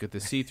chick with the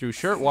see-through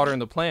shirt watering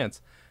the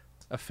plants?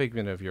 A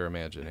figment of your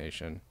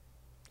imagination.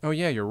 Oh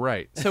yeah, you're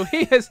right. So he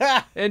is,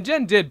 and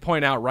Jen did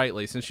point out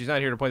rightly, since she's not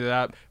here to point it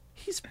out,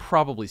 he's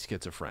probably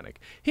schizophrenic.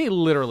 He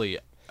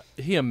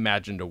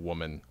imagined a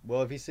woman.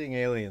 Well, if he's seeing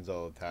aliens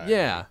all the time.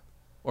 Yeah.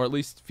 Or at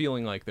least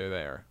feeling like they're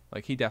there.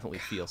 Like, he definitely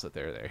feels that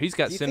they're there. He's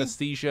got Do you think-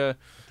 synesthesia.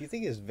 Do you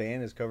think his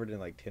van is covered in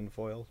like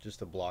tinfoil just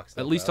to block stuff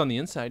At least out? on the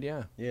inside,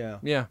 yeah. Yeah.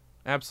 Yeah, It's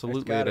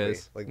absolutely it gotta be.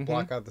 is. Like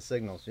block out the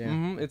signals.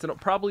 Yeah. It's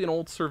probably an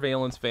old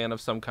surveillance van of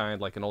some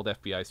kind, like an old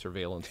FBI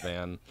surveillance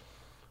van.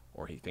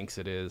 Or he thinks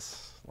it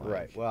is. Like,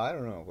 Right. Well, I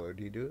don't know. What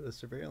do you do with a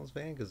surveillance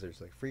van? Because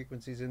there's like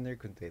frequencies in there.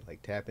 Couldn't they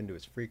like tap into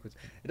his frequency?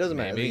 It doesn't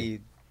matter.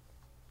 Maybe.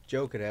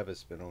 Joe could have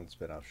his own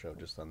spin-off show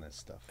just on this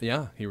stuff.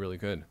 Yeah, he really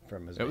could.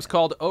 From his It was van.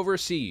 called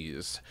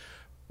Overseas.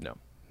 No,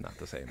 not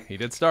the same. He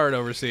did start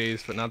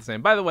Overseas, but not the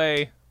same. By the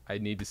way, I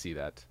need to see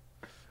that.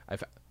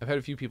 I've had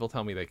a few people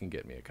tell me they can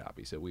get me a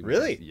copy, so we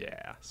Really?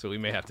 Yeah, so we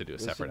may have to do a We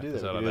should separate do that.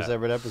 episode We of do a that.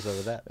 separate episode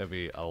of that. That'd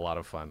be a lot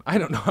of fun. I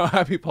don't know how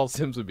happy Paul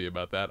Sims would be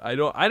about that. I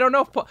don't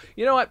know if Paul,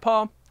 you know what,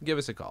 Paul? Give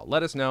us a call.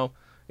 Let us know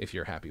if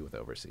you're happy with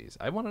Overseas.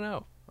 I want to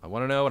know. And I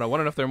want to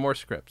know if there are more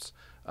scripts.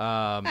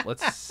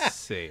 Let's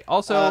see.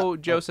 Also,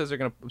 Joe says they're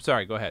gonna.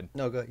 Sorry, go ahead.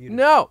 No, go. You do.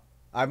 No.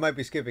 I might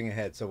be skipping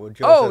ahead. So what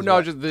Joe Oh says no,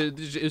 what?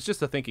 it's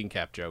just a thinking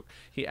cap joke.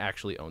 He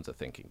actually owns a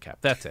thinking cap.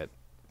 That's it.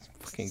 It's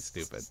fucking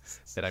stupid.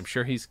 That I'm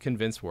sure he's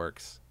convinced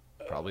works.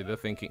 Probably the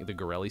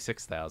Gorelli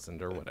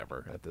 6000 or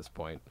whatever at this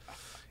point.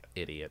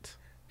 Idiot.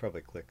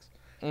 Probably clicks.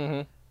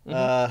 Mm-hmm.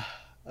 I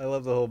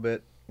love the whole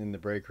bit in the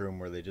break room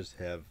where they just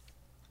have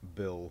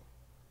Bill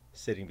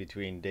sitting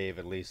between Dave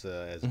and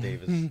Lisa as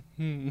Dave is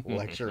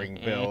lecturing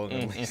Bill,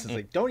 and then Lisa's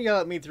like, "Don't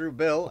yell at me through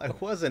Bill. I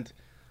wasn't."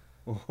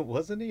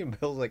 Wasn't he? And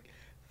Bill's like,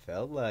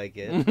 "Felt like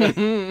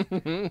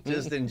it."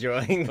 Just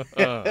enjoying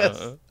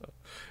this.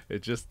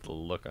 It just the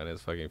look on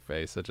his fucking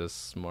face. Such a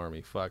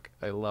smarmy fuck.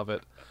 I love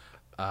it.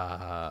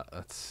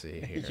 Let's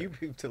see here. You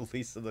be to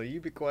Lisa though. You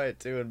be quiet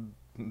too,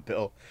 and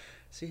Bill.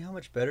 See how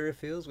much better it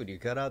feels when you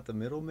cut out the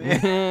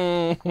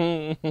middleman.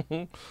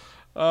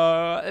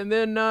 And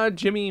then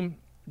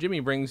Jimmy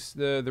brings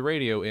the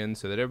radio in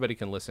so that everybody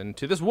can listen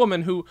to this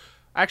woman who,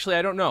 actually,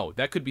 I don't know.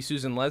 That could be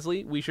Susan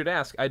Leslie. We should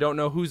ask. I don't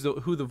know who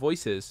the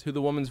voice is, who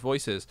the woman's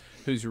voice is,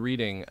 who's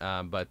reading.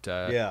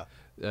 Yeah.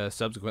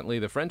 Subsequently,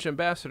 the French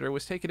ambassador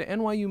was taken to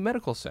NYU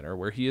Medical Center,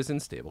 where he is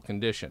in stable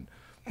condition.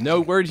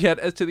 No word yet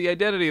as to the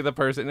identity of the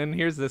person, and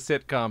here's the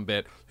sitcom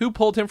bit. Who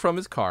pulled him from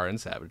his car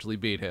and savagely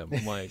beat him?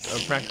 Like,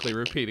 I'm practically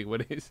repeating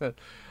what he said.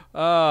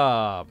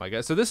 Oh, my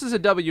God. So this is a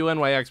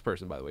WNYX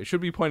person, by the way. It should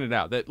be pointed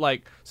out that,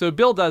 like, so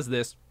Bill does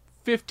this.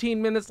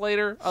 15 minutes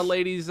later, a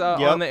lady's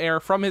on the air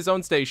from his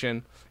own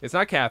station. It's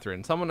not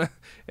Catherine. Someone,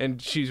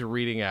 and she's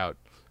reading out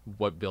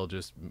what Bill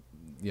just,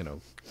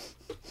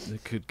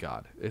 good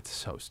God. It's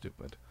so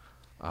stupid.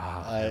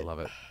 I love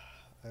it.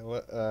 I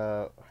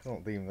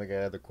don't even think I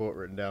had the quote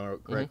written down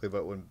correctly,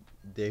 but when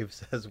Dave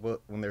says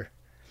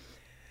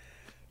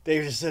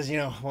Dave just says,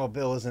 well,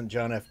 Bill isn't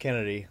John F.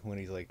 Kennedy when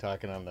he's like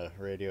talking on the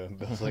radio, and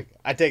Bill's like,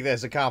 I take that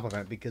as a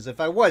compliment because if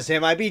I was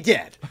him, I'd be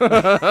dead.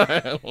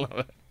 I love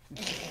it.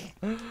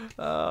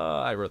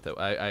 I wrote that.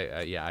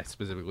 I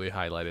specifically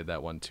highlighted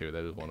that one too.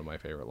 That is one of my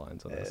favorite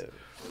lines on this.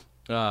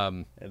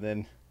 And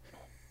then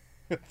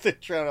they're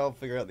trying to all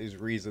figure out these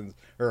reasons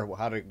or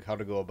how to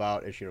go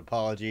about issue an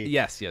apology.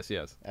 Yes.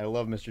 I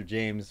love Mr.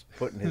 James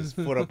putting his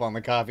foot up on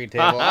the coffee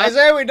table. I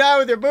say we die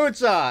with your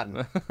boots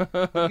on.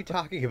 What are you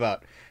talking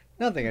about?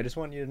 Nothing. I just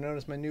want you to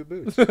notice my new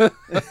boots.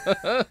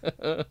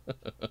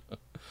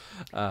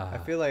 I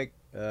feel like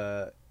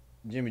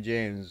Jimmy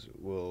James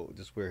will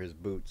just wear his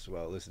boots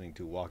while listening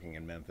to Walking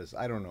in Memphis.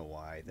 I don't know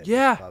why. That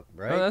Yeah. just popped,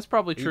 right? No, that's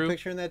probably Are you true.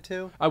 picturing that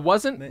too? I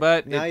wasn't,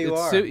 but Now you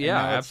it's are, and yeah,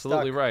 now it's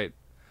absolutely stuck. right.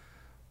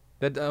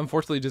 That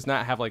unfortunately does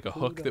not have like a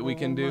hook that we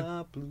can do.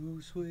 My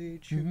blue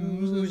suede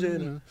shoes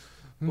and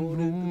I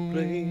boarded the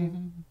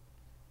plane.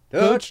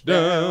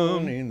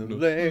 Touchdown in the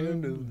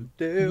land of the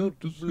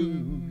Delta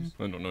Blues.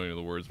 I don't know any of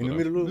the words, In but the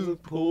middle of the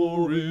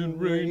pouring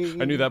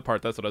rain. I knew that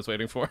part. That's what I was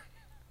waiting for.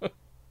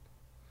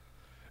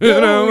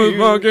 And I was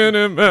walking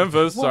in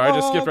Memphis. Sorry, I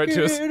just skipped right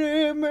to us. Walking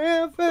in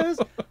Memphis,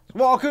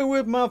 walking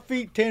with my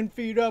feet 10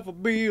 feet off a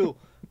Beale.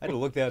 I had to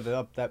look that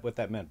up. What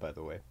that meant, by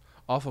the way.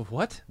 Off of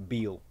what?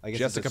 Beale. I guess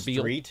Jessica it's a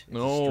Biel? street. It's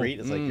No. a street.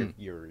 It's like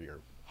you're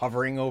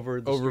hovering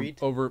over the street,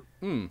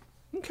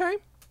 Okay.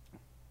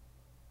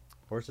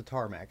 or it's a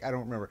tarmac. I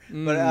don't remember,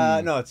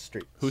 but no, it's a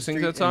street. Who It's a sings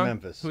street that song? In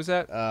Memphis. Who's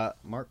that?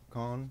 Mark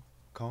Cohn.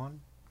 Cohn.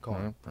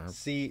 Cohn.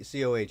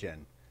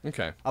 Cohn.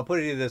 Okay. I'll put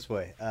it this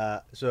way.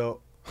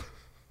 So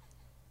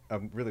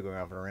I'm really going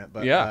off on a rant,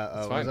 but Yeah, that's I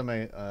was fine. on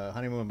my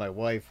honeymoon with my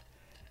wife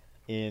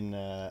in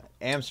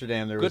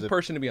Amsterdam. There was Good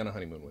person to be on a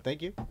honeymoon with.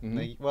 Thank you.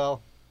 Thank you.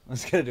 Well, I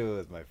was gonna do it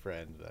with my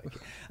friend,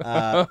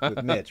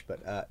 with Mitch,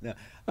 but no.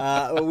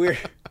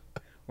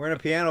 We're in a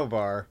piano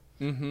bar,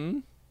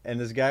 And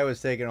this guy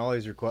was taking all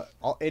these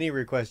any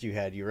request you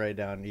had, you write it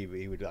down.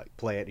 He would like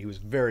play it. He was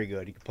very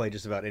good. He could play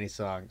just about any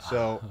song.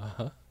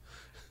 So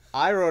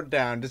I wrote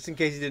down, just in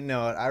case you didn't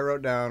know it, I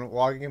wrote down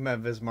 "Walking in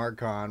Memphis," Mark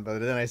Kahn. But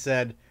then I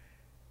said ...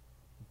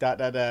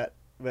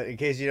 But in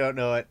case you don't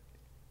know it,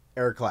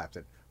 Eric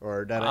Clapton.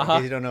 Or in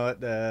case you don't know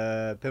it,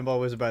 Pinball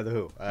Wizard by the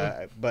Who.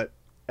 But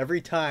every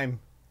time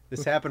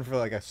this happened for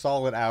like a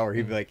solid hour,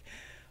 he'd be like,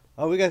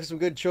 "Oh, we got some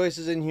good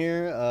choices in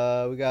here.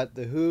 We got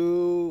the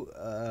Who,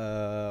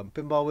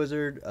 Pinball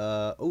Wizard.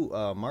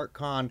 Mark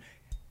Kahn."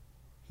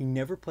 He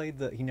never played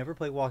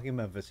Walking in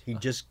Memphis. He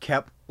just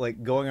kept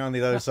like going on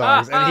the other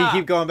songs, and he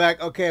keep going back.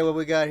 Okay, what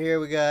we got here?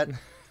 We got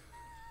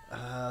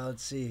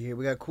let's see here.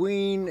 We got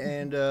Queen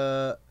and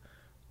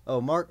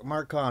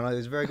Mark Kahn. It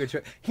was a very good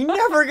choice. He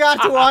never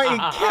got to walk. He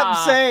kept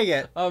saying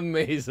it.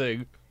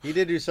 Amazing. He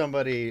did do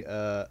somebody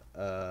to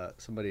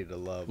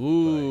love.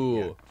 Ooh,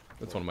 but, yeah.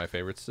 That's one of my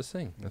favorites to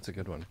sing. That's a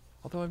good one.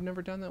 Although I've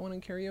never done that one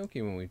in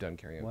karaoke when we've done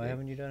karaoke. Why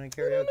haven't you done it in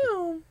karaoke?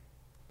 No.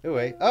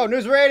 Anyway,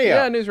 News Radio.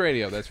 Yeah, News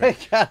Radio. That's right.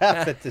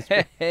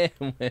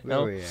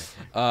 Well,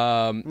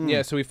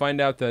 yeah, so we find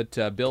out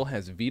that Bill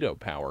has veto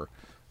power.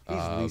 He's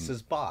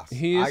Lisa's boss.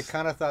 He's- I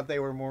kind of thought they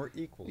were more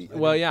equals.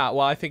 Well, yeah.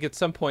 Well, I think at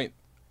some point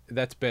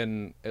that's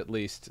been at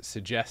least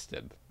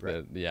suggested.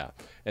 Right. Yeah,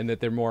 and that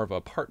they're more of a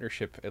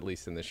partnership, at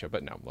least in this show.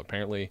 But no,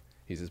 apparently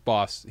he's his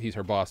boss. He's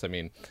her boss. I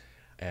mean,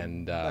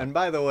 and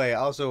by the way,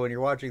 also when you're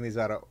watching these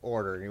out of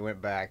order and you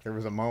went back, there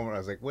was a moment I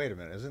was like, wait a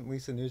minute, isn't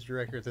Lisa news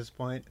director at this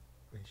point?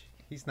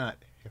 He's not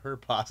her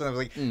boss. And I was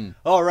like,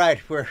 all right,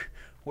 we're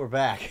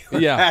back.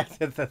 We're back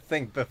to the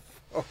thing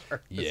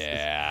before.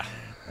 Yeah.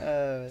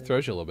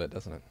 Throws you a little bit,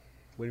 doesn't it?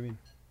 What do you mean?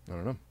 I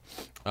don't know.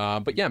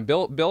 But yeah,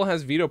 Bill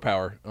has veto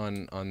power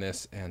on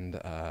this, and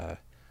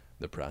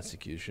the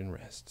prosecution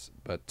rests.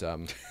 But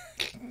so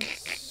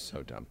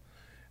dumb.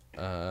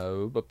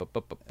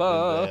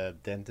 The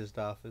dentist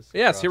office.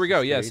 Yes, here we go.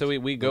 Yeah, so street,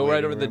 we go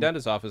right over to the room.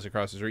 dentist office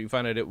across the street. You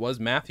find out it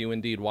was Matthew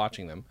indeed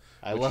watching them.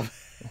 I love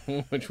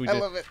Which we I did.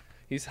 love it.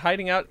 He's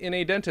hiding out in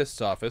a dentist's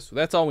office.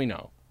 That's all we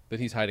know. That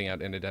he's hiding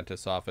out in a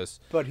dentist's office.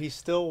 But he's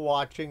still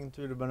watching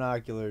through the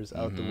binoculars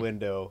out the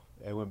window.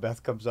 And when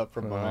Beth comes up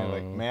from behind,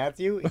 like,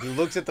 Matthew, he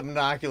looks at the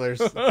binoculars,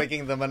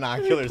 thinking the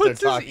binoculars are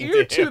talking His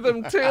ear to him.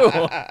 them too.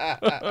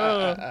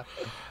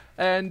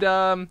 And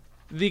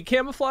the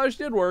camouflage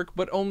did work,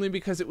 but only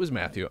because it was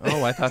Matthew.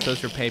 Oh, I thought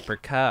those were paper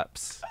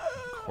cups.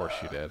 Of course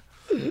you did.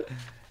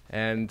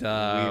 And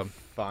We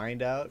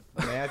find out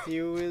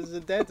Matthew is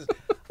a dentist.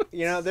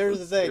 You know, there's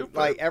the thing.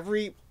 Like,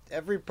 every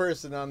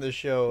person on this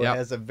show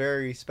has a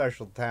very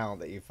special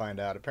talent that you find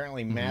out.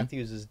 Apparently,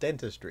 Matthew's is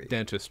dentistry.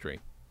 Dentistry.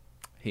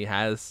 He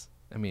has,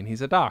 I mean, he's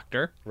a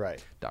doctor.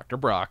 Right. Dr.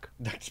 Brock.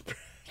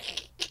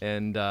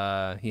 And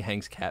he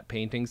hangs cat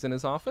paintings in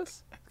his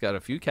office. He's got a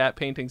few cat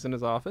paintings in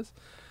his office.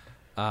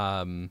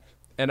 And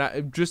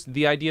just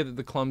the idea that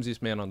the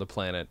clumsiest man on the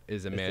planet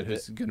is a man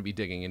who's going to be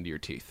digging into your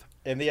teeth.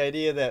 And the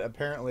idea that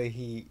apparently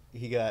he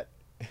got...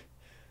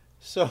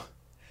 So...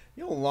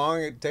 You know how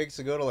long it takes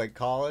to go to like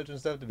college and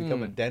stuff to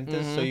become a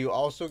dentist? So you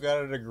also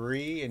got a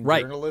degree in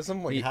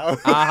journalism? Like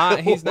how?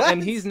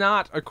 He's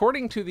not,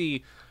 according to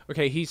the,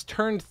 okay, he's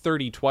turned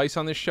 30 twice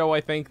on this show,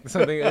 I think.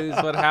 Something is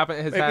what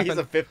happened. Maybe he's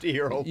a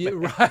 50-year-old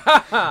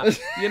man.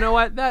 You know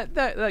what?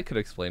 That could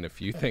explain a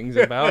few things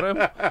about him.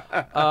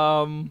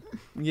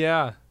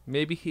 Yeah,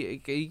 maybe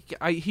he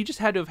just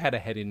had to have had a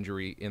head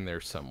injury in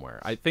there somewhere.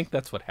 I think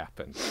that's what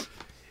happened.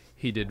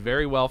 He did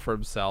very well for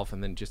himself,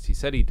 and then he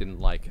said he didn't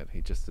like it.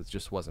 It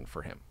just wasn't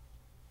for him.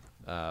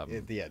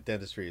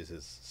 Dentistry is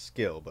his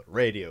skill, but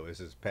radio is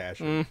his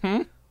passion.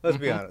 Let's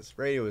be honest.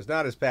 Radio is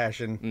not his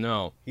passion.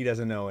 No. He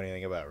doesn't know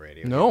anything about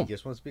radio. No. He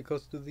just wants to be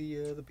close to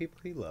the people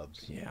he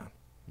loves. Yeah,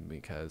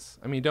 because,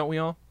 I mean, don't we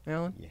all,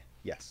 Alan? Yeah.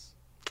 Yes.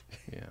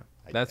 Yeah.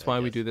 That's why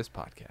we do this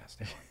podcast.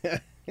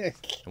 And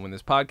when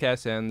this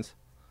podcast ends,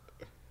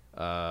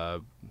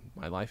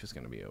 my life is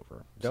going to be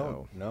over.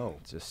 No.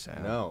 It's just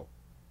sad. No.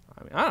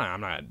 I mean,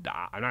 I'm not gonna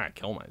die. I'm not gonna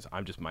kill myself. I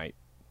just might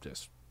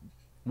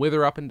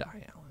wither up and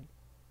die, Alan.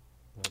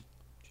 Well,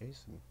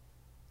 Jason,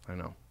 I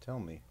know. tell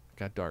me, It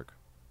got dark.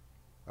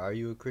 Are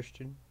you a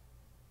Christian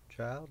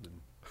child? And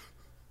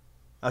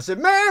I said,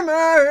 "Ma'am,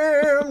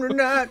 I am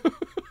tonight,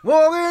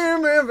 walking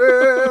in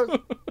Memphis."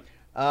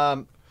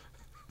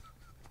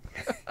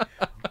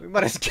 We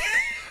might have.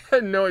 I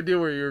had no idea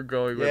where you were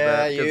going with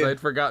that because you- I'd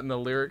forgotten the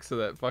lyrics of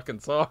that fucking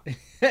song.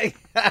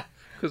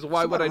 Because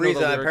why would I know the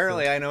lyrics?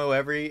 Apparently, I know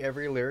every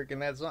lyric in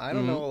that song. I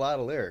don't know a lot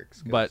of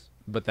lyrics. But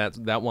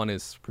that one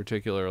is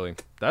particularly.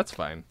 That's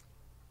fine.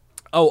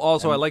 Oh,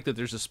 also, I like that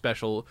there's a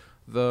special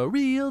The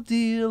Real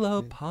Deal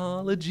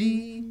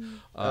Apology.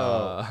 Can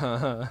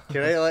I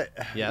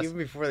Yes. even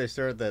before they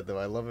start that though,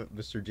 I love it.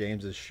 Mr.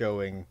 James is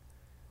showing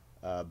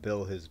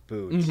Bill his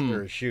boots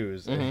or his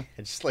shoes, and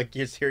it's just like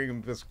you're just hearing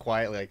him just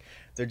quietly, like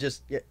they're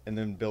just, and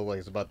then Bill like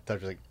is about to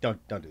touch, like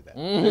don't do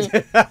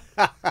that.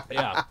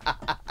 Yeah.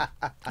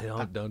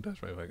 Don't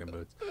touch my fucking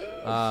boots.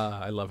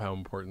 I love how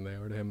important they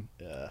are to him.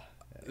 Yeah.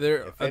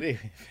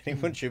 If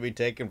anyone should be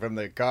taken from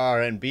their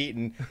car and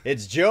beaten,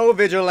 it's Joe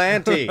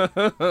Vigilante.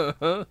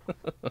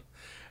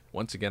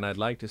 Once again, I'd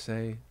like to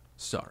say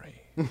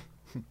sorry.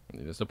 He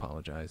just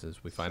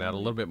apologizes. We find out a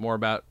little bit more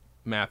about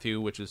Matthew,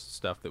 which is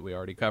stuff that we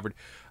already covered.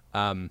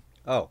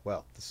 Oh,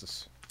 well, this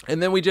is...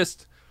 And then we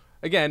just,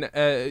 again,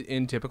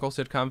 in typical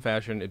sitcom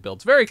fashion, it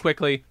builds very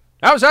quickly.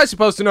 How was I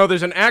supposed to know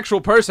there's an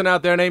actual person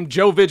out there named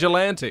Joe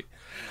Vigilante?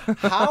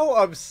 How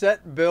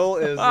upset Bill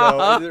is,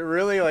 though. It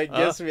really, like,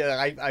 gets me.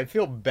 I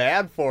feel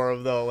bad for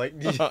him, though. Like,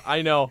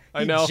 I know.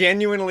 He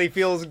genuinely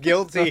feels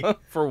guilty.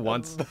 For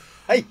once.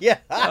 Yeah.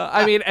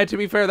 I mean, and to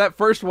be fair, that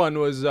first one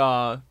was,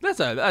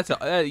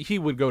 he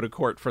would go to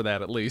court for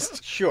that at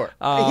least. Sure.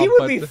 He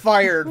would be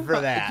fired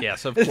for that.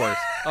 Yes, of course.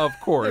 Of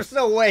course. There's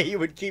no way he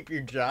would keep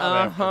your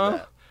job after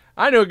that.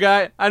 I knew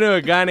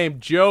a guy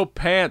named Joe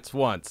Pants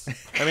once.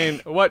 I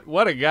mean,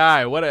 what a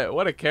guy, what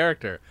a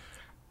character.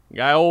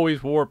 Guy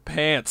always wore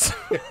pants.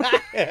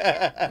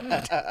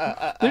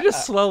 They're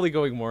just slowly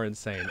going more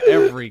insane.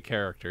 Every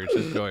character is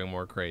just going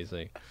more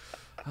crazy.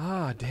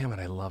 Ah, damn it,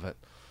 I love it.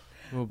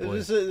 Oh boy.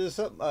 There's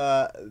something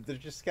they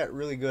just got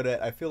really good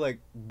at. I feel like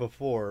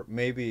before,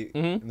 maybe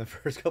in the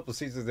first couple of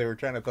seasons, they were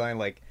trying to find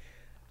like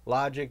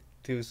logic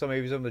to some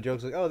of the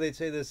jokes. Like, oh, they'd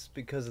say this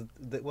because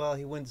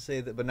he wouldn't say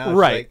that, but now it's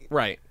like,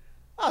 right.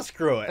 Oh,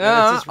 screw it.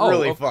 It's just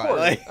really fun.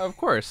 Course, of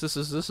course. This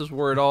is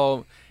where it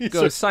all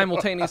goes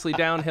simultaneously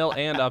downhill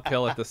and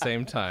uphill at the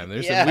same time.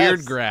 There's a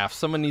weird graph.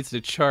 Someone needs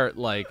to chart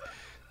like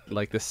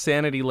the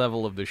sanity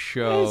level of the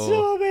show. It's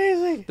so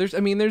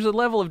amazing. There's a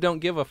level of don't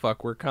give a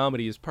fuck where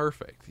comedy is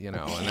perfect, and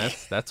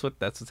that's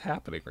what's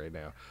happening right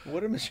now. What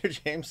did Mr.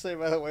 James say,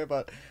 by the way,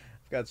 about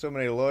I've got so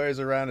many lawyers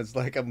around, it's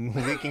like I'm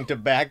leaking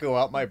tobacco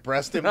out my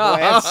breast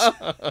implants?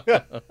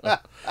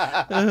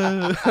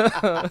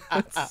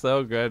 That's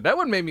so good. That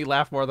one made me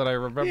laugh more than I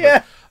remember.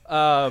 Yeah.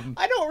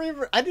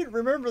 I didn't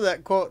remember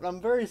that quote, and I'm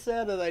very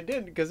sad that I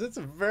didn't, because it's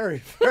a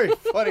very, very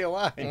funny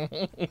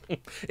line.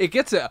 It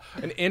gets an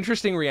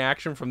interesting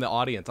reaction from the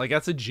audience. Like,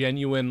 that's a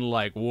genuine,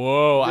 like,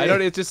 whoa.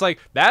 It's just like,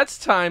 that's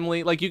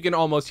timely. Like, you can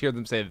almost hear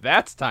them say,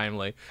 that's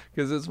timely,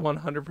 because it's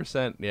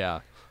 100%,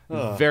 yeah.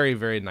 Very,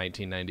 very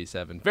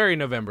 1997. Very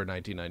November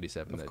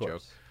 1997, that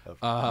joke.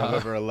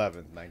 November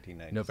 11th,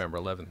 1990. November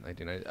 11th,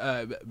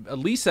 1990.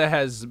 Lisa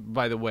has,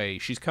 by the way,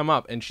 she's come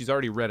up and she's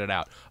already read it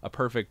out. A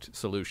perfect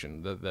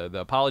solution. The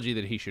apology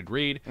that he should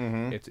read.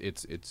 Mm-hmm.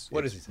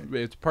 What does he say?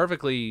 It's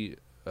perfectly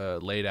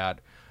laid out.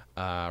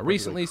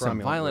 Recently,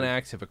 some violent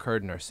acts have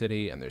occurred in our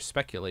city, and there's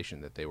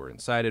speculation that they were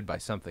incited by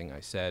something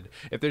I said.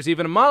 If there's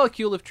even a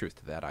molecule of truth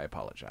to that, I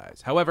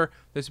apologize. However,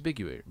 there's a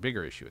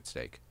bigger issue at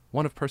stake.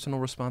 One of personal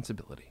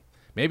responsibility.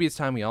 Maybe it's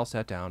time we all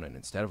sat down and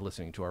instead of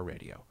listening to our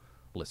radio,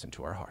 listen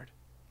to our heart.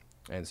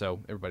 And so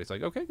everybody's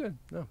like, okay, good.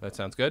 No, that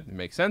sounds good. It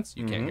makes sense.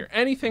 You can't hear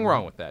anything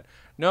wrong with that.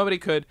 Nobody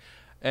could.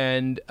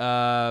 And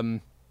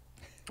then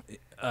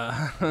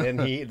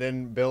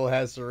Bill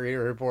has to read a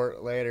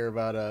report later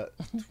about a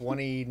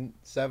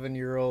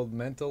 27-year-old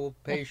mental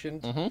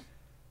patient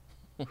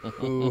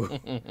who,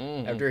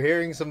 after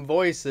hearing some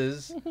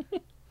voices,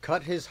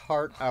 cut his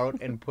heart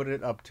out and put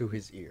it up to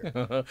his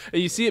ear.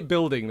 You see it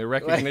building, the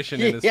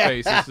recognition in his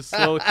face. It's just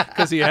slow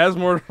because he has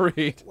more to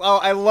read. Well,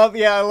 I love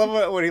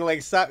it when he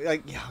like stop.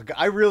 Like, yeah,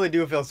 I really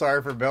do feel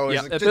sorry for Bill.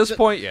 Yeah, like, at this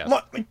point, yeah.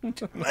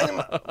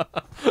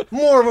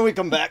 More when we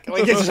come back.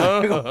 Like, I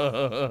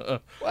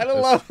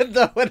don't love it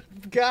though. When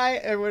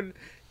when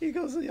he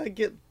goes, I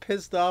get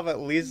pissed off at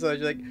Lisa.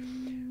 She's like,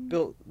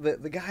 Bill,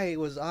 the guy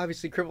was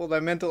obviously crippled by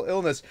mental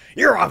illness.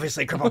 You're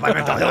obviously crippled by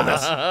mental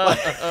illness.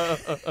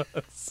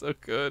 So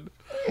good.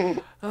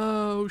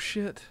 Oh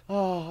shit.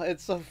 Oh,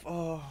 it's so.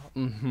 Oh.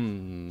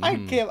 Mm-hmm.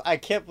 I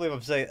can't believe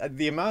I'm saying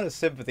the amount of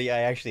sympathy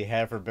I actually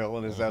had for Bill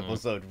in this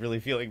episode. Really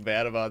feeling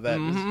bad about that.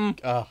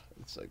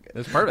 It's so good.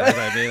 It's perfect.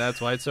 I mean,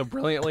 that's why it's so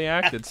brilliantly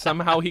acted.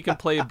 Somehow he can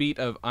play a beat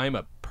of "I'm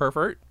a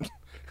pervert."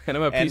 And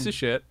I'm a piece of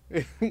shit.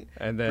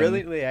 And then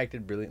brilliantly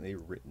acted, brilliantly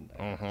written.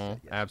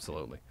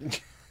 Absolutely.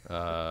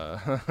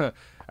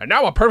 And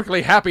now a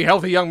perfectly happy,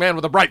 healthy young man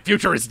with a bright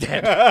future is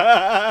dead.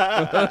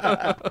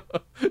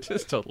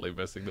 Just totally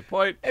missing the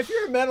point. If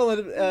you're a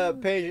mental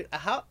patient,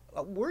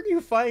 where do you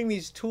find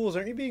these tools?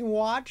 Aren't you being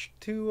watched?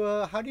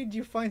 How did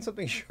you find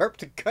something sharp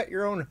to cut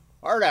your own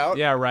heart out?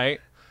 Yeah, right.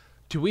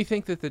 Do we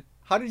think that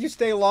How did you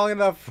stay long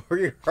enough for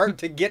your heart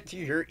to get to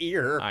your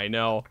ear? I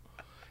know.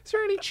 Is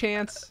there any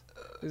chance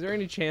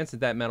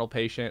that mental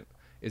patient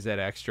is that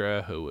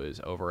extra who was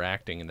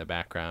overacting in the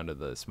background of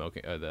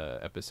the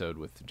episode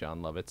with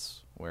John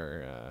Lovitz,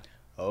 where?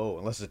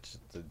 Unless it's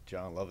the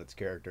John Lovitz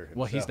character himself.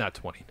 Well, he's not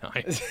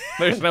 29.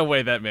 There's no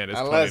way that man is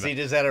 29. Unless he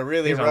just had a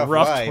really rough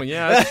life.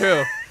 Yeah, that's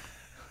true.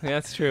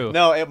 That's true.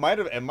 No, it might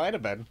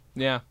have been.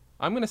 Yeah,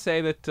 I'm gonna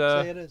say that.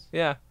 Say it is.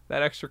 Yeah,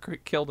 that extra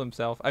killed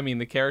himself. I mean,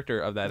 the character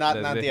of that. Not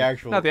the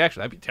actual. Not the actual.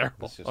 That'd be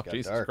terrible. Oh,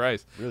 Jesus dark.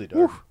 Christ. Really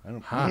dark.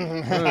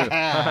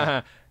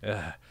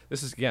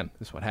 This is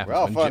what happens We're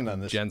all when fun on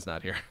this. Jen's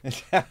not here.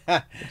 It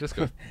just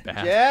goes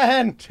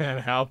bad. Jen,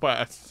 help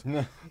us.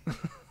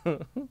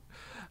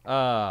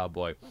 Oh,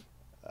 boy.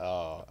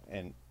 Oh,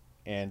 and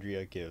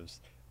Andrea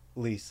gives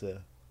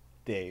Lisa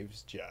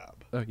Dave's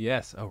job. Oh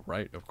yes. Oh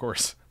right. Of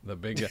course. The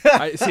big.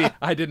 I see.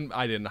 I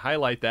didn't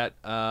highlight that.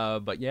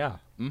 But yeah.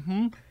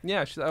 Mm-hmm.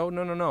 Yeah. She's. Oh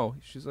no.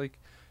 She's like.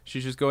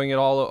 She's just going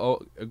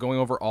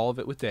over all of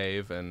it with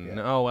Dave, and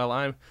oh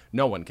well,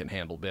 no one can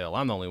handle Bill.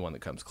 I'm the only one that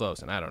comes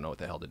close, and I don't know what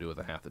the hell to do with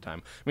it half the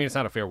time. I mean, it's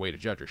not a fair way to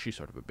judge her. She's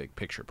sort of a big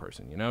picture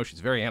person, you know.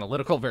 She's very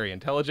analytical, very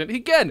intelligent.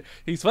 Again,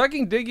 he's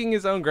fucking digging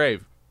his own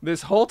grave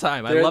this whole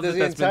time. I love that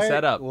that's been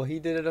set up. Well, he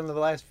did it on the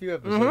last few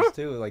episodes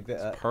too. Like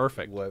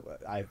perfect.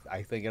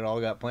 I think it all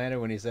got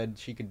planted when he said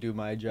she could do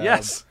my job.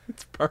 Yes,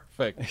 it's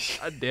perfect.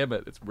 God damn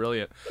it, it's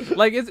brilliant.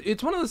 Like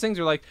it's one of those things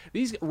where like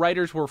these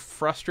writers were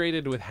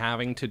frustrated with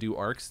having to do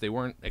arcs. They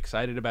weren't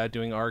excited about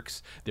doing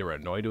arcs. They were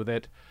annoyed with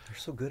it. They're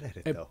so good at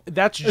it though.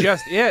 That's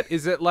just it.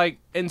 Is it like?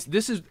 And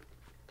this is.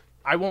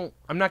 I'm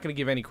not going to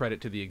give any credit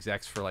to the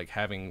execs for like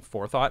having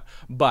forethought,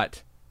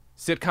 but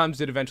sitcoms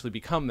did eventually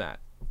become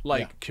that.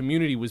 Like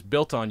Community was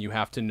built on you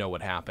have to know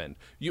what happened.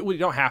 You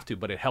don't have to,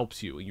 but it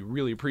helps you. You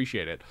really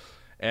appreciate it.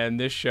 And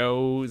this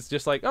show is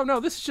just like, oh no,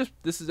 this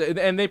is,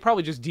 and they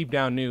probably just deep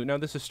down knew, no,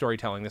 this is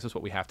storytelling. This is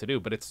what we have to do.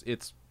 But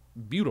it's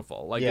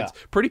beautiful. Like it's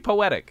pretty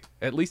poetic,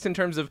 at least in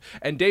terms of.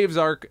 And Dave's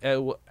arc,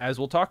 as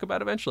we'll talk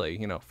about eventually,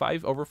 you know,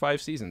 over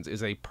 5 seasons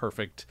is a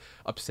perfect,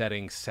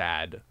 upsetting,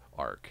 sad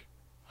arc.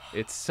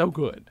 It's so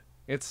good.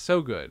 It's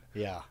so good.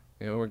 Yeah.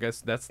 You know, I guess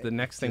that's the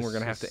next thing we're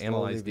going to have to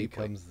analyze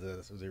deeply. Becomes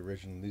the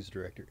original news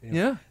director.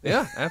 Yeah,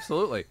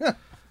 absolutely.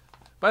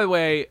 By the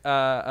way,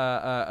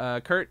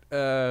 Kurt,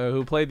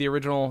 who played the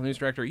original news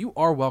director, you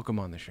are welcome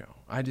on the show.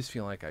 I just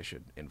feel like I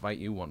should invite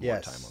you one more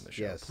time on the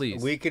show. Yes,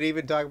 please. We could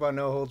even talk about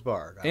No Holds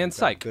Barred. And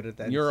Psych. Good at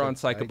that. You're on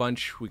Psych a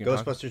bunch. We can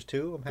Ghostbusters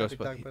 2. I'm happy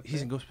to talk about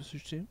He's in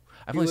Ghostbusters 2?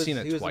 I've only seen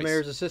it twice. He was the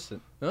mayor's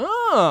assistant.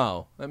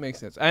 Oh, that makes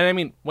sense. And I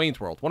mean, Wayne's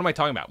World. What am I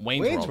talking about?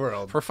 Wayne's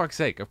World. For fuck's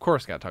sake. Of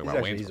course, got to talk about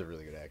Wayne's World. He's a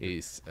really good actor.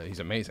 He's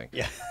amazing.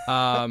 Yeah.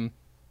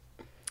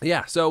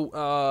 Yeah,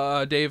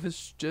 so Dave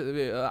is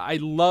I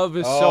love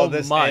it so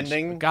this much.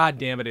 Ending? God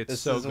damn it, it's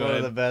so good. This is one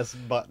of the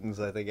best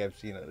buttons I think I've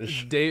seen on this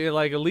show. Dave,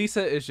 like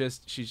Elisa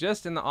she's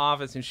just in the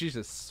office and she's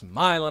just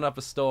smiling up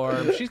a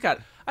storm. She's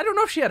got, I don't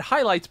know if she had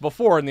highlights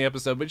before in the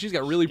episode, but she's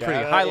got really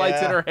pretty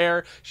highlights in her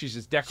hair. She's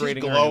just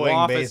decorating her new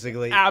office.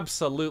 Basically.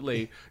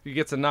 Absolutely. She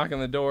gets a knock on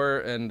the door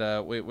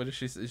and wait, what is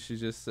she?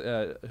 She's just,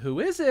 who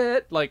is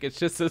it? Like it's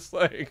just this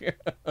like,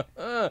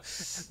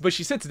 but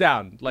she sits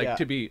down like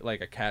to be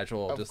like a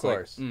casual, of just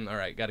course. Like, all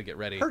right, got to get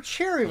ready. Her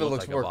chair even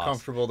looks like more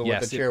comfortable than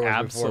what the chair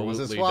was before. Was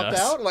it swapped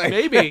does. out? Like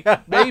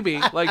maybe.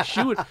 Like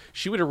she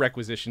would have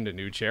requisitioned a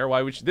new chair.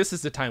 Why would she? This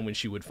is the time when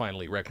she would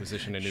finally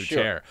requisition a new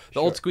chair. The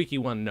old squeaky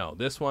one, no.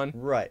 This one,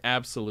 right?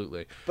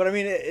 Absolutely. But I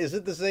mean, is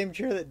it the same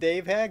chair that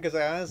Dave had? Because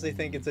I honestly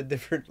think it's a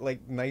different,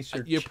 like,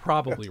 nicer. You're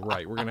probably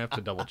right. We're gonna have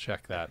to double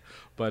check that.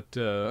 But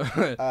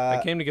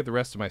I came to get the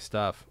rest of my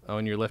stuff. Oh,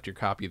 and you left your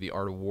copy of The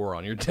Art of War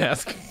on your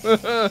desk.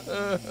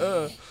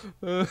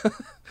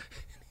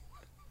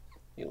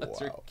 He lets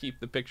her keep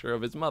the picture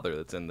of his mother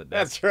that's in the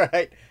desk. That's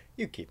right.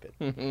 You keep it.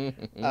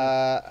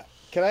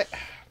 Can I?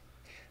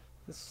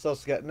 This is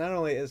also got not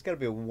only it's got to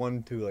be a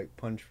 1-2 like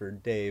punch for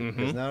Dave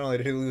because not only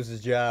did he lose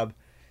his job,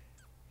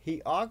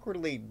 he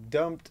awkwardly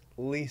dumped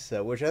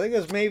Lisa, which I think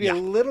is maybe a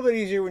little bit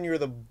easier when you're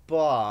the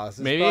boss.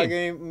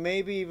 It's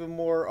maybe even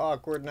more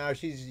awkward now.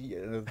 She's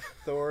an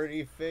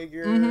authority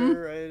figure.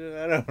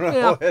 I don't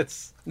know. Yeah.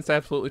 It's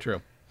absolutely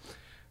true.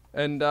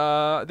 And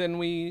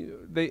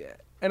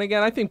and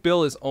again, I think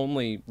Bill is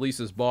only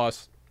Lisa's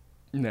boss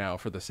now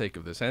for the sake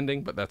of this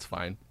ending, but that's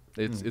fine.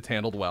 It's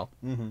handled well.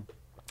 I'm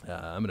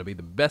going to be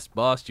the best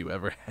boss you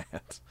ever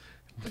had.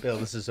 Bill,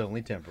 this is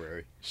only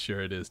temporary.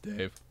 Sure it is,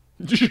 Dave.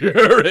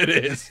 Sure it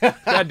is.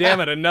 God damn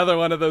it, another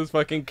one of those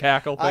fucking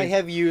cackle things. I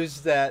have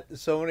used that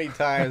so many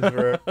times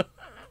where...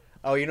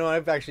 Oh, you know,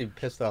 I've actually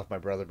pissed off my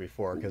brother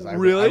before because I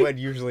would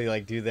usually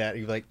like do that.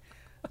 He'd be like,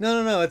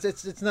 no,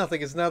 it's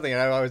nothing, it's nothing.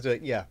 And I always be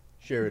like, yeah,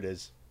 sure it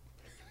is.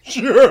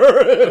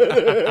 Sure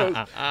it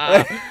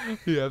is.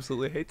 He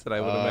absolutely hates it, I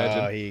would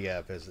imagine. He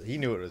got pissed. He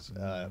knew it was,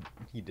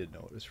 he did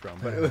know it was from,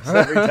 but it was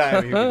every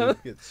time he would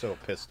just get so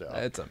pissed off.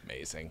 It's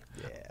amazing.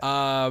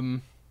 Yeah.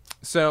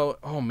 So,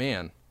 oh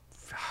man.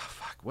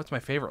 Fuck, what's my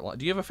favorite line?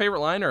 Do you have a favorite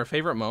line or a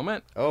favorite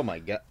moment? Oh my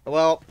god.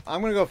 Well,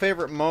 I'm going to go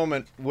favorite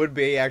moment would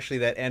be actually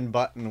that end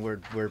button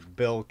where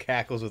Bill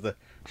cackles with the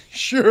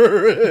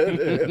sure it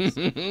is.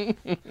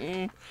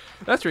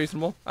 That's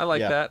reasonable. I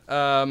like that.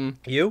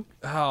 You?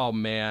 Oh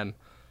man.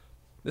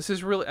 This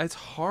is really, it's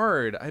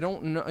hard. I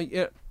don't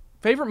know.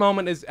 Favorite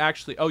moment is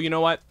actually, oh, you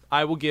know what?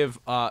 I will give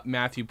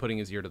Matthew putting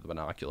his ear to the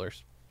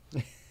binoculars.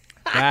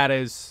 That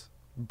is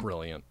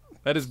brilliant.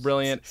 That is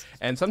brilliant.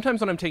 And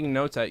sometimes when I'm taking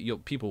notes,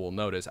 people will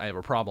notice I have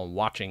a problem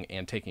watching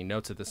and taking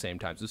notes at the same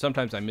time. So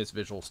sometimes I miss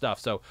visual stuff.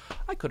 So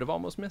I could have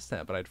almost missed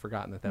that, but I'd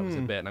forgotten that was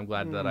a bit. And I'm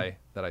glad that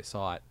I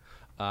saw it.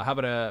 How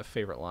about a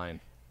favorite line?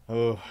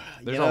 Oh,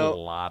 there's a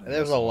lot.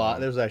 There's a lot.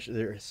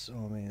 There's so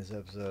many in this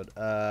episode.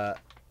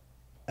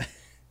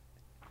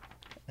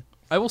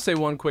 I will say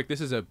one quick, this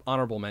is an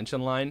honorable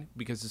mention line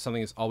because it's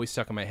something that's always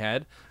stuck in my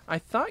head. I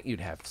thought you'd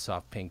have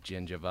soft pink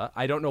gingiva.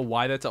 I don't know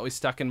why that's always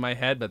stuck in my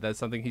head, but that's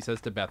something he says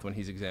to Beth when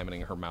he's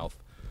examining her mouth.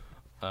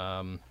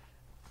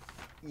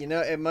 You know,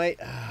 it might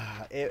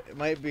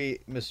be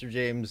Mr.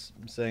 James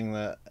saying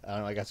that, I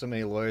don't know, I got so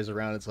many lawyers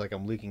around, it's like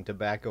I'm leaking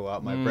tobacco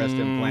out my breast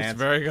implants. It's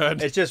very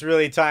good. It's just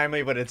really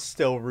timely, but it's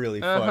still really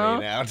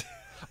funny now.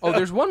 Oh,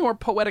 there's one more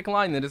poetic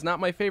line that is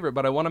not my favorite,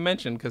 but I want to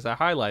mention because I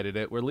highlighted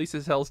it, where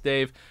Lisa tells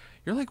Dave,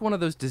 "You're like one of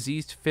those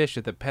diseased fish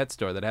at the pet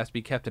store that has to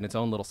be kept in its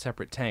own little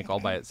separate tank all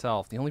by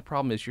itself. The only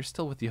problem is you're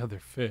still with the other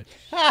fish."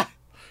 And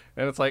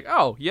it's like,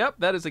 oh, yep,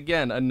 that is,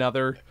 again,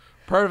 another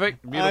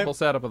perfect, beautiful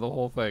setup of the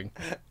whole thing.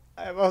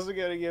 I'm also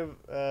going to give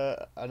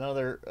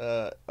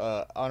another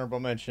honorable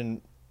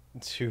mention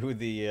to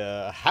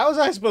the how was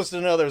I supposed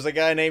to know there was a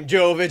guy named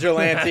Joe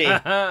Vigilante?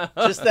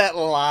 Just that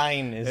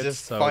line is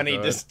just so funny.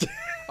 Just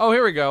oh,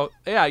 here we go.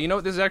 Yeah, you know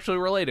what? This is actually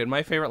related.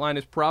 My favorite line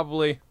is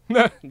probably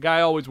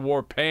 "Guy always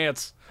wore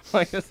pants."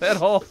 Like, it's that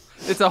whole,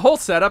 it's a whole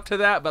setup to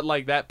that, but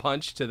like that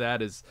punch to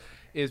that is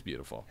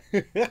beautiful.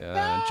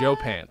 Joe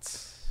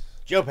Pants.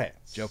 Joe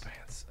Pants. Joe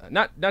Pants.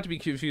 Not to be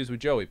confused with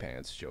Joey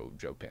Pants. Joe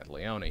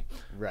Pantaleone.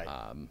 Right.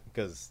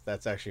 Because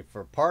that's actually,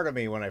 for part of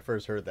me when I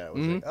first heard that,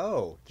 was like,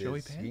 oh,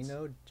 Joey Pants. You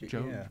know,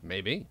 Joe? Yeah.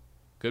 Maybe.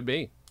 Could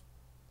be.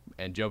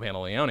 And Joe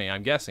Pantaleone,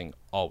 I'm guessing,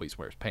 always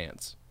wears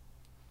pants.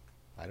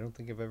 I don't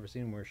think I've ever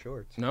seen him wear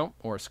shorts. No,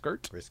 or a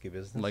skirt. Risky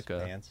Business. Like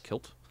a pants.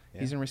 Kilt. Yeah.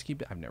 He's in Risky.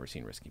 I've never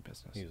seen Risky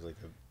Business. He was like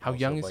how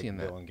young is he in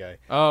that? Guy.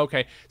 Oh,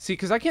 okay. See,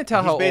 because I can't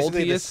tell how old he is. He's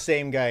basically the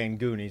same guy in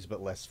Goonies,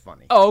 but less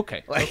funny. Oh,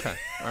 okay. Okay.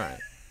 All right.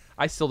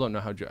 I still don't know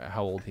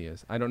how old he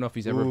is. I don't know if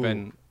he's ever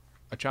been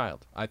a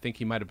child. I think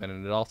he might have been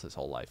an adult his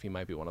whole life. He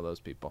might be one of those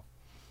people.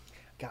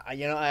 God,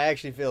 you know, I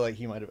actually feel like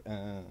he might have. I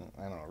don't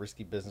know.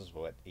 Risky Business.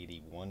 What?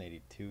 81,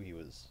 82. He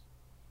was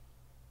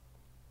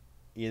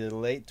either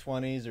late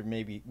 20s or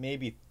maybe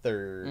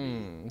 30.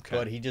 Okay.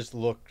 But he just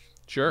looked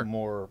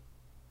more.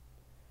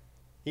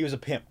 He was a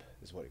pimp,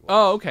 is what he was.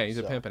 Oh, okay. He's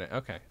a pimp in it.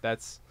 Okay,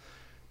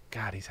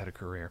 God, he's had a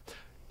career.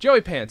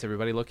 Joey Pants,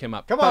 everybody, look him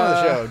up. Come on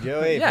the show,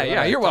 Joey.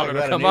 Yeah, you're welcome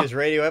to come on. News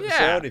radio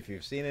episode, if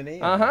you've seen any.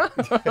 Well,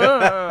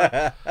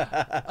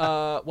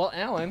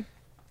 Alan,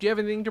 do you have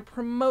anything to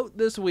promote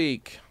this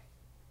week?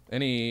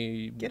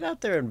 Get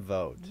out there and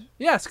vote.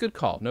 Yes, good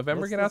call.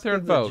 November, get out there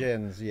and vote.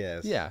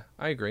 Yes. Yeah,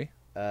 I agree.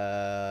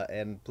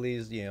 And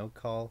please,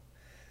 call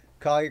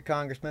your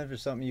congressman for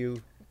something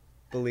you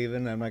believe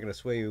in. I'm not going to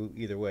sway you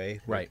either way.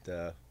 Right.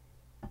 But,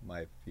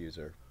 my views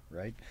are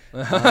right.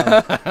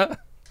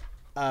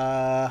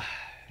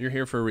 You're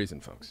here for a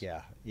reason, folks.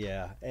 Yeah.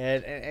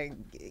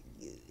 And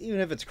even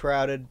if it's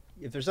crowded,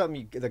 if there's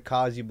something the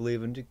cause you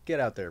believe in, just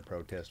get out there and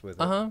protest with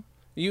it.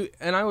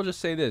 And I will just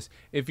say this.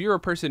 If you're a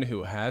person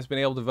who has been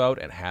able to vote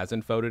and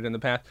hasn't voted in the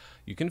past,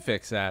 you can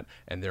fix that.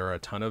 And there are a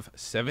ton of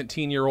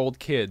 17-year-old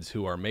kids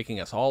who are making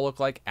us all look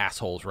like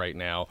assholes right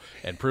now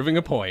and proving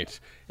a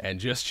point and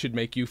just should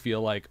make you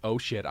feel like, oh,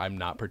 shit, I'm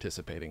not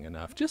participating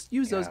enough. Just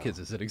use those kids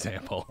as an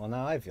example. Well,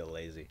 now I feel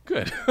lazy.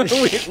 Good.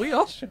 we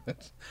all should.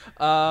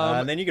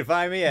 And then you can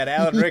find me at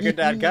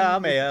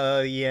AlanRueckert.com,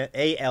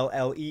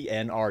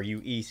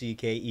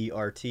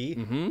 ALLENRUECKERT.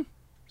 Mm-hmm.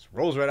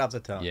 Rolls right off the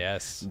tongue.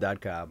 Yes.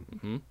 .com.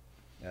 Mm-hmm.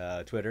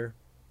 Twitter,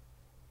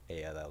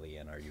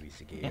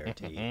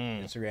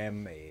 ALLENRUECKERT.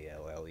 Instagram,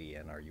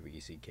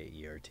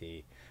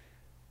 ALLENRUECKERT.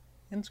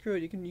 And screw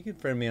it, you can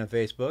friend me on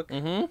Facebook.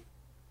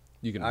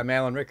 Mm-hmm. I'm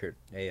Alan Rueckert.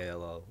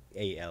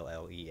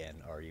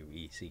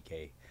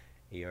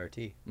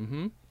 ALLENRUECKERT.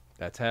 Mm-hmm.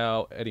 That's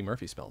how Eddie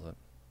Murphy spells it.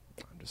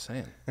 I'm just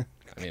saying. I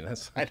mean,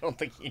 that's. I don't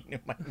think he knew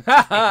my name.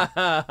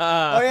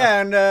 Oh yeah,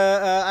 and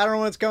I don't know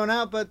when it's going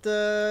out, but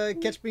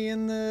catch me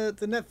in the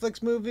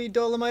Netflix movie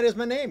Dolomite Is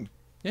My Name.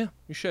 Yeah,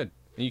 you should.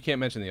 And you can't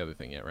mention the other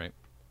thing yet, right?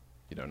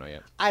 You don't know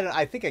yet.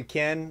 I think I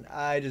can.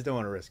 I just don't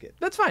want to risk it.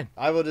 That's fine.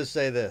 I will just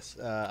say this.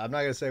 I'm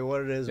not going to say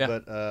what it is,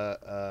 but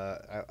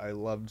I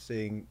loved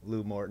seeing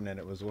Lou Morton, and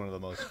it was one of the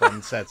most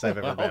fun sets I've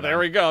ever been on. There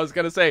we go. I was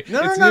going to say.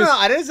 No.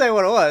 I didn't say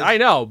what it was. I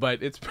know,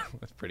 but it's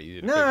pretty easy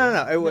to figure.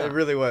 No. It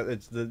really was.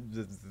 It's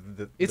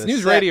it's the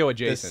news set, radio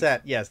adjacent. The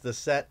set, yes, the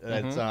set.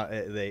 It's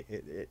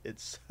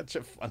it's such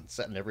a fun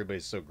set, and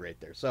everybody's so great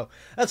there. So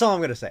that's all I'm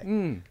going to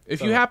say.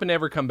 If you happen to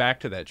ever come back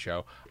to that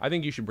show, I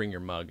think you should bring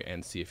your mug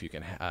and see if you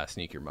can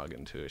sneak your mug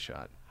into a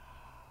shot.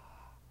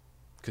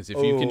 Because if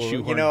you can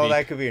shoot,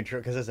 that could be in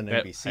because it's an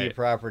NBC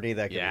property.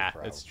 That could be a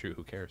problem. It's true.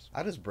 Who cares?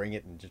 I'll just bring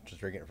it and just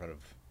drink it in front of.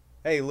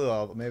 Hey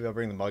Lou, maybe I'll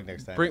bring the mug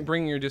next time.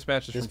 Bring your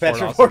dispatches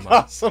from Fort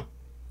Awesome.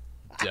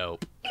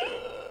 Dope.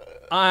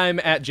 I'm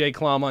at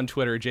JKlom on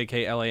Twitter,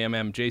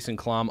 JKLAMM, Jason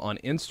Klom on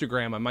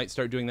Instagram. I might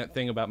start doing that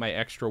thing about my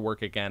extra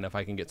work again if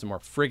I can get some more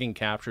friggin'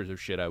 captures of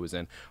shit I was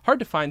in. Hard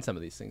to find some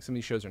of these things. Some of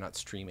these shows are not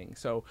streaming,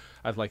 so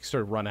I've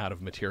sort of run out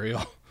of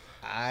material.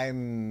 I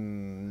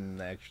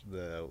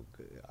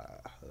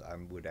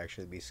would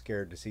actually be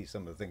scared to see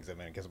some of the things I'm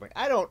in because I'm like,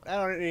 I don't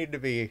need to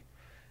be.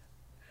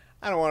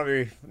 I don't want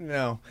to be.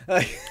 No.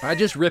 I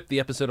just ripped the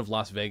episode of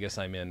Las Vegas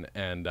I'm in,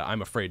 and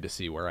I'm afraid to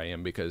see where I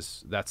am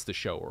because that's the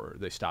show where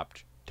they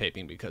stopped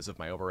taping because of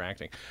my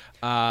overacting.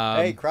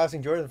 Hey,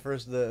 Crossing Jordan,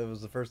 it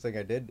was the first thing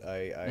I did.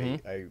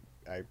 I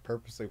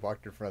purposely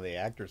walked in front of the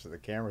actors of the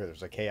camera.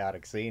 There's a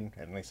chaotic scene,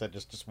 and they said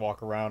just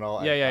walk around.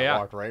 I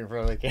walked right in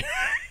front of the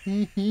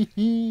camera.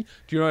 Do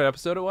you know what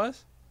episode it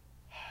was?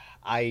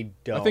 I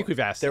don't. I think we've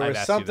asked. There I've was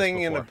asked something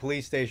you this in the before.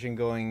 police station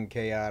going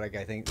chaotic.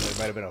 I think there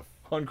might have been a.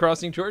 On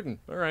Crossing Jordan.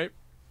 All right.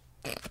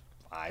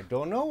 I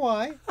don't know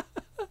why.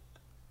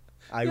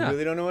 I Yeah.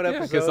 really don't know what Yeah,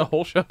 episode. because the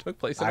whole show took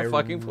place in a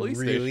fucking police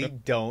really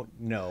station.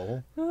 don't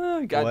know.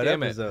 God what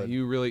damn it! episode.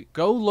 You really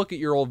go look at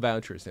your old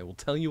vouchers. They will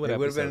tell you what It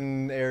would have episode.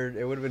 been aired.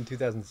 It would have been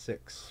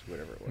 2006,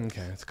 whatever it was.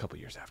 Okay, that's a couple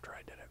years after I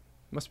did it.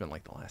 Must have been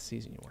like the last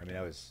season you I worked. mean,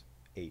 I was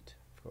 8,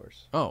 of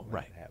course. Oh, when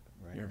right. it happened,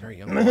 right? You're very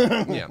young.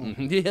 Yeah.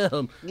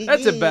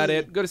 That's about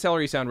it. Go to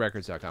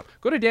salarysoundrecords.com.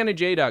 Go to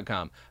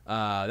danaj.com.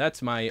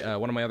 That's my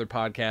one of my other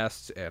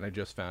podcasts, and I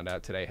just found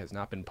out today has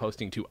not been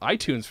posting to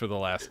iTunes for the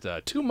last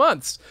 2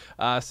 months.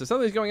 So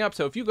something's going up.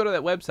 So if you go to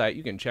that website,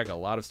 you can check a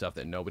lot of stuff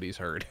that nobody's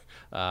heard.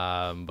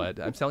 But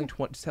I'm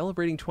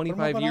celebrating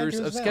 25 on years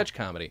iTunes of now. sketch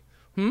comedy.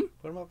 Put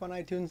them up on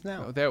iTunes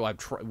now.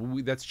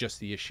 Oh, that's just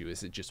the issue,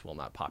 is it just will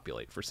not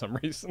populate for some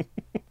reason.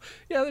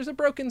 Yeah, there's a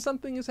broken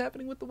something is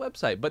happening with the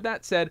website. But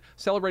that said,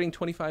 celebrating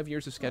 25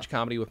 years of sketch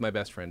comedy with my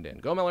best friend Dan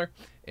Gomiller,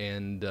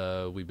 and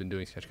we've been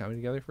doing sketch comedy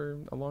together for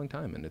a long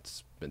time, and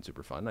it's been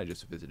super fun. I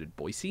just visited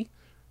Boise.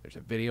 There's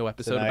a video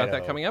episode about that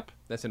Idaho. coming up.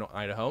 That's in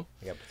Idaho.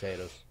 I got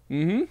potatoes.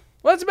 Well,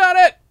 that's about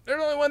it.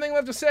 There's only one thing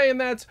left to say,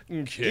 and that's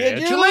catch you you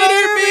later,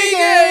 later, big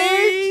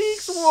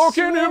aches,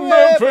 walking in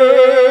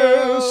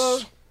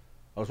Memphis.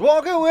 I was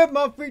walking with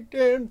my feet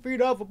 10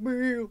 feet off a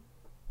bill.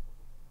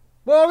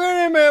 Walking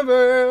in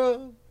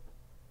Memphis.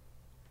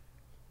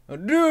 I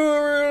do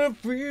really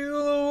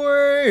feel the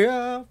way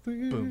I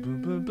feel. Boom,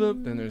 boom, boom,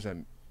 boom. Then there's a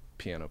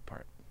piano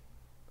part.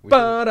 We do.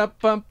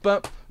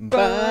 Ba-da-bum-bum,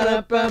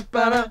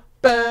 ba-da-bum-ba-da,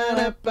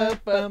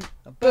 ba-da-bum-bum,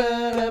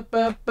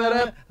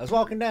 ba-da-bum-ba-da. I was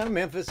walking down to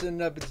Memphis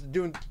and I've been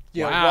doing,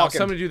 Wow, walking.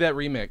 somebody do that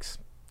remix.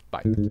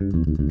 Bye.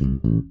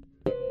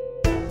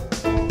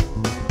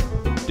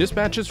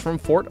 Dispatches from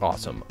Fort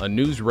Awesome, a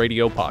news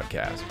radio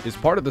podcast, is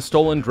part of the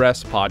Stolen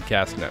Dress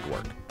Podcast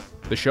Network.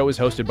 The show is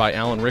hosted by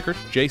Alan Rickert,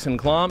 Jason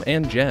Klom,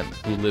 and Jen,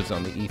 who lives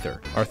on the ether.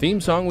 Our theme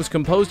song was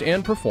composed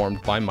and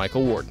performed by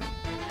Michael Warden.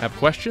 Have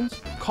questions?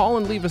 Call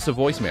and leave us a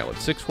voicemail at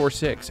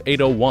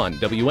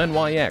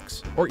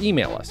 646-801-WNYX or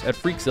email us at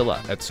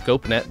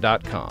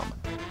freakzilla@scopenet.com.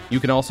 You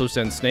can also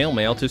send snail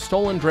mail to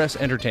Stolen Dress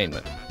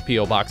Entertainment,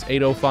 P.O. Box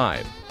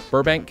 805,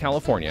 Burbank,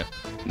 California,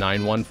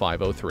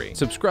 91503.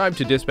 Subscribe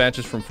to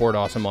Dispatches from Fort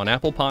Awesome on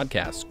Apple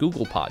Podcasts,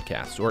 Google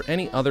Podcasts, or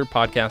any other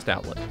podcast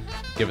outlet.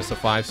 Give us a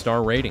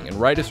 5-star rating and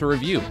write us a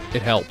review.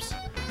 It helps.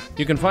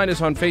 You can find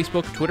us on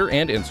Facebook, Twitter,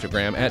 and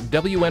Instagram at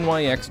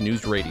WNYX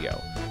News Radio,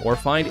 or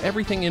find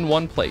everything in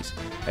one place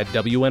at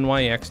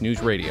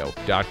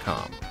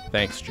WNYXNewsRadio.com.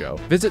 Thanks, Joe.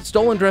 Visit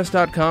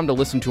StolenDress.com to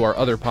listen to our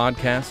other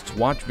podcasts,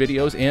 watch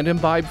videos, and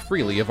imbibe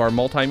freely of our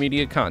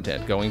multimedia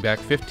content going back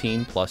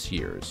 15 plus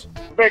years.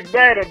 Big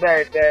day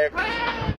today, Dave.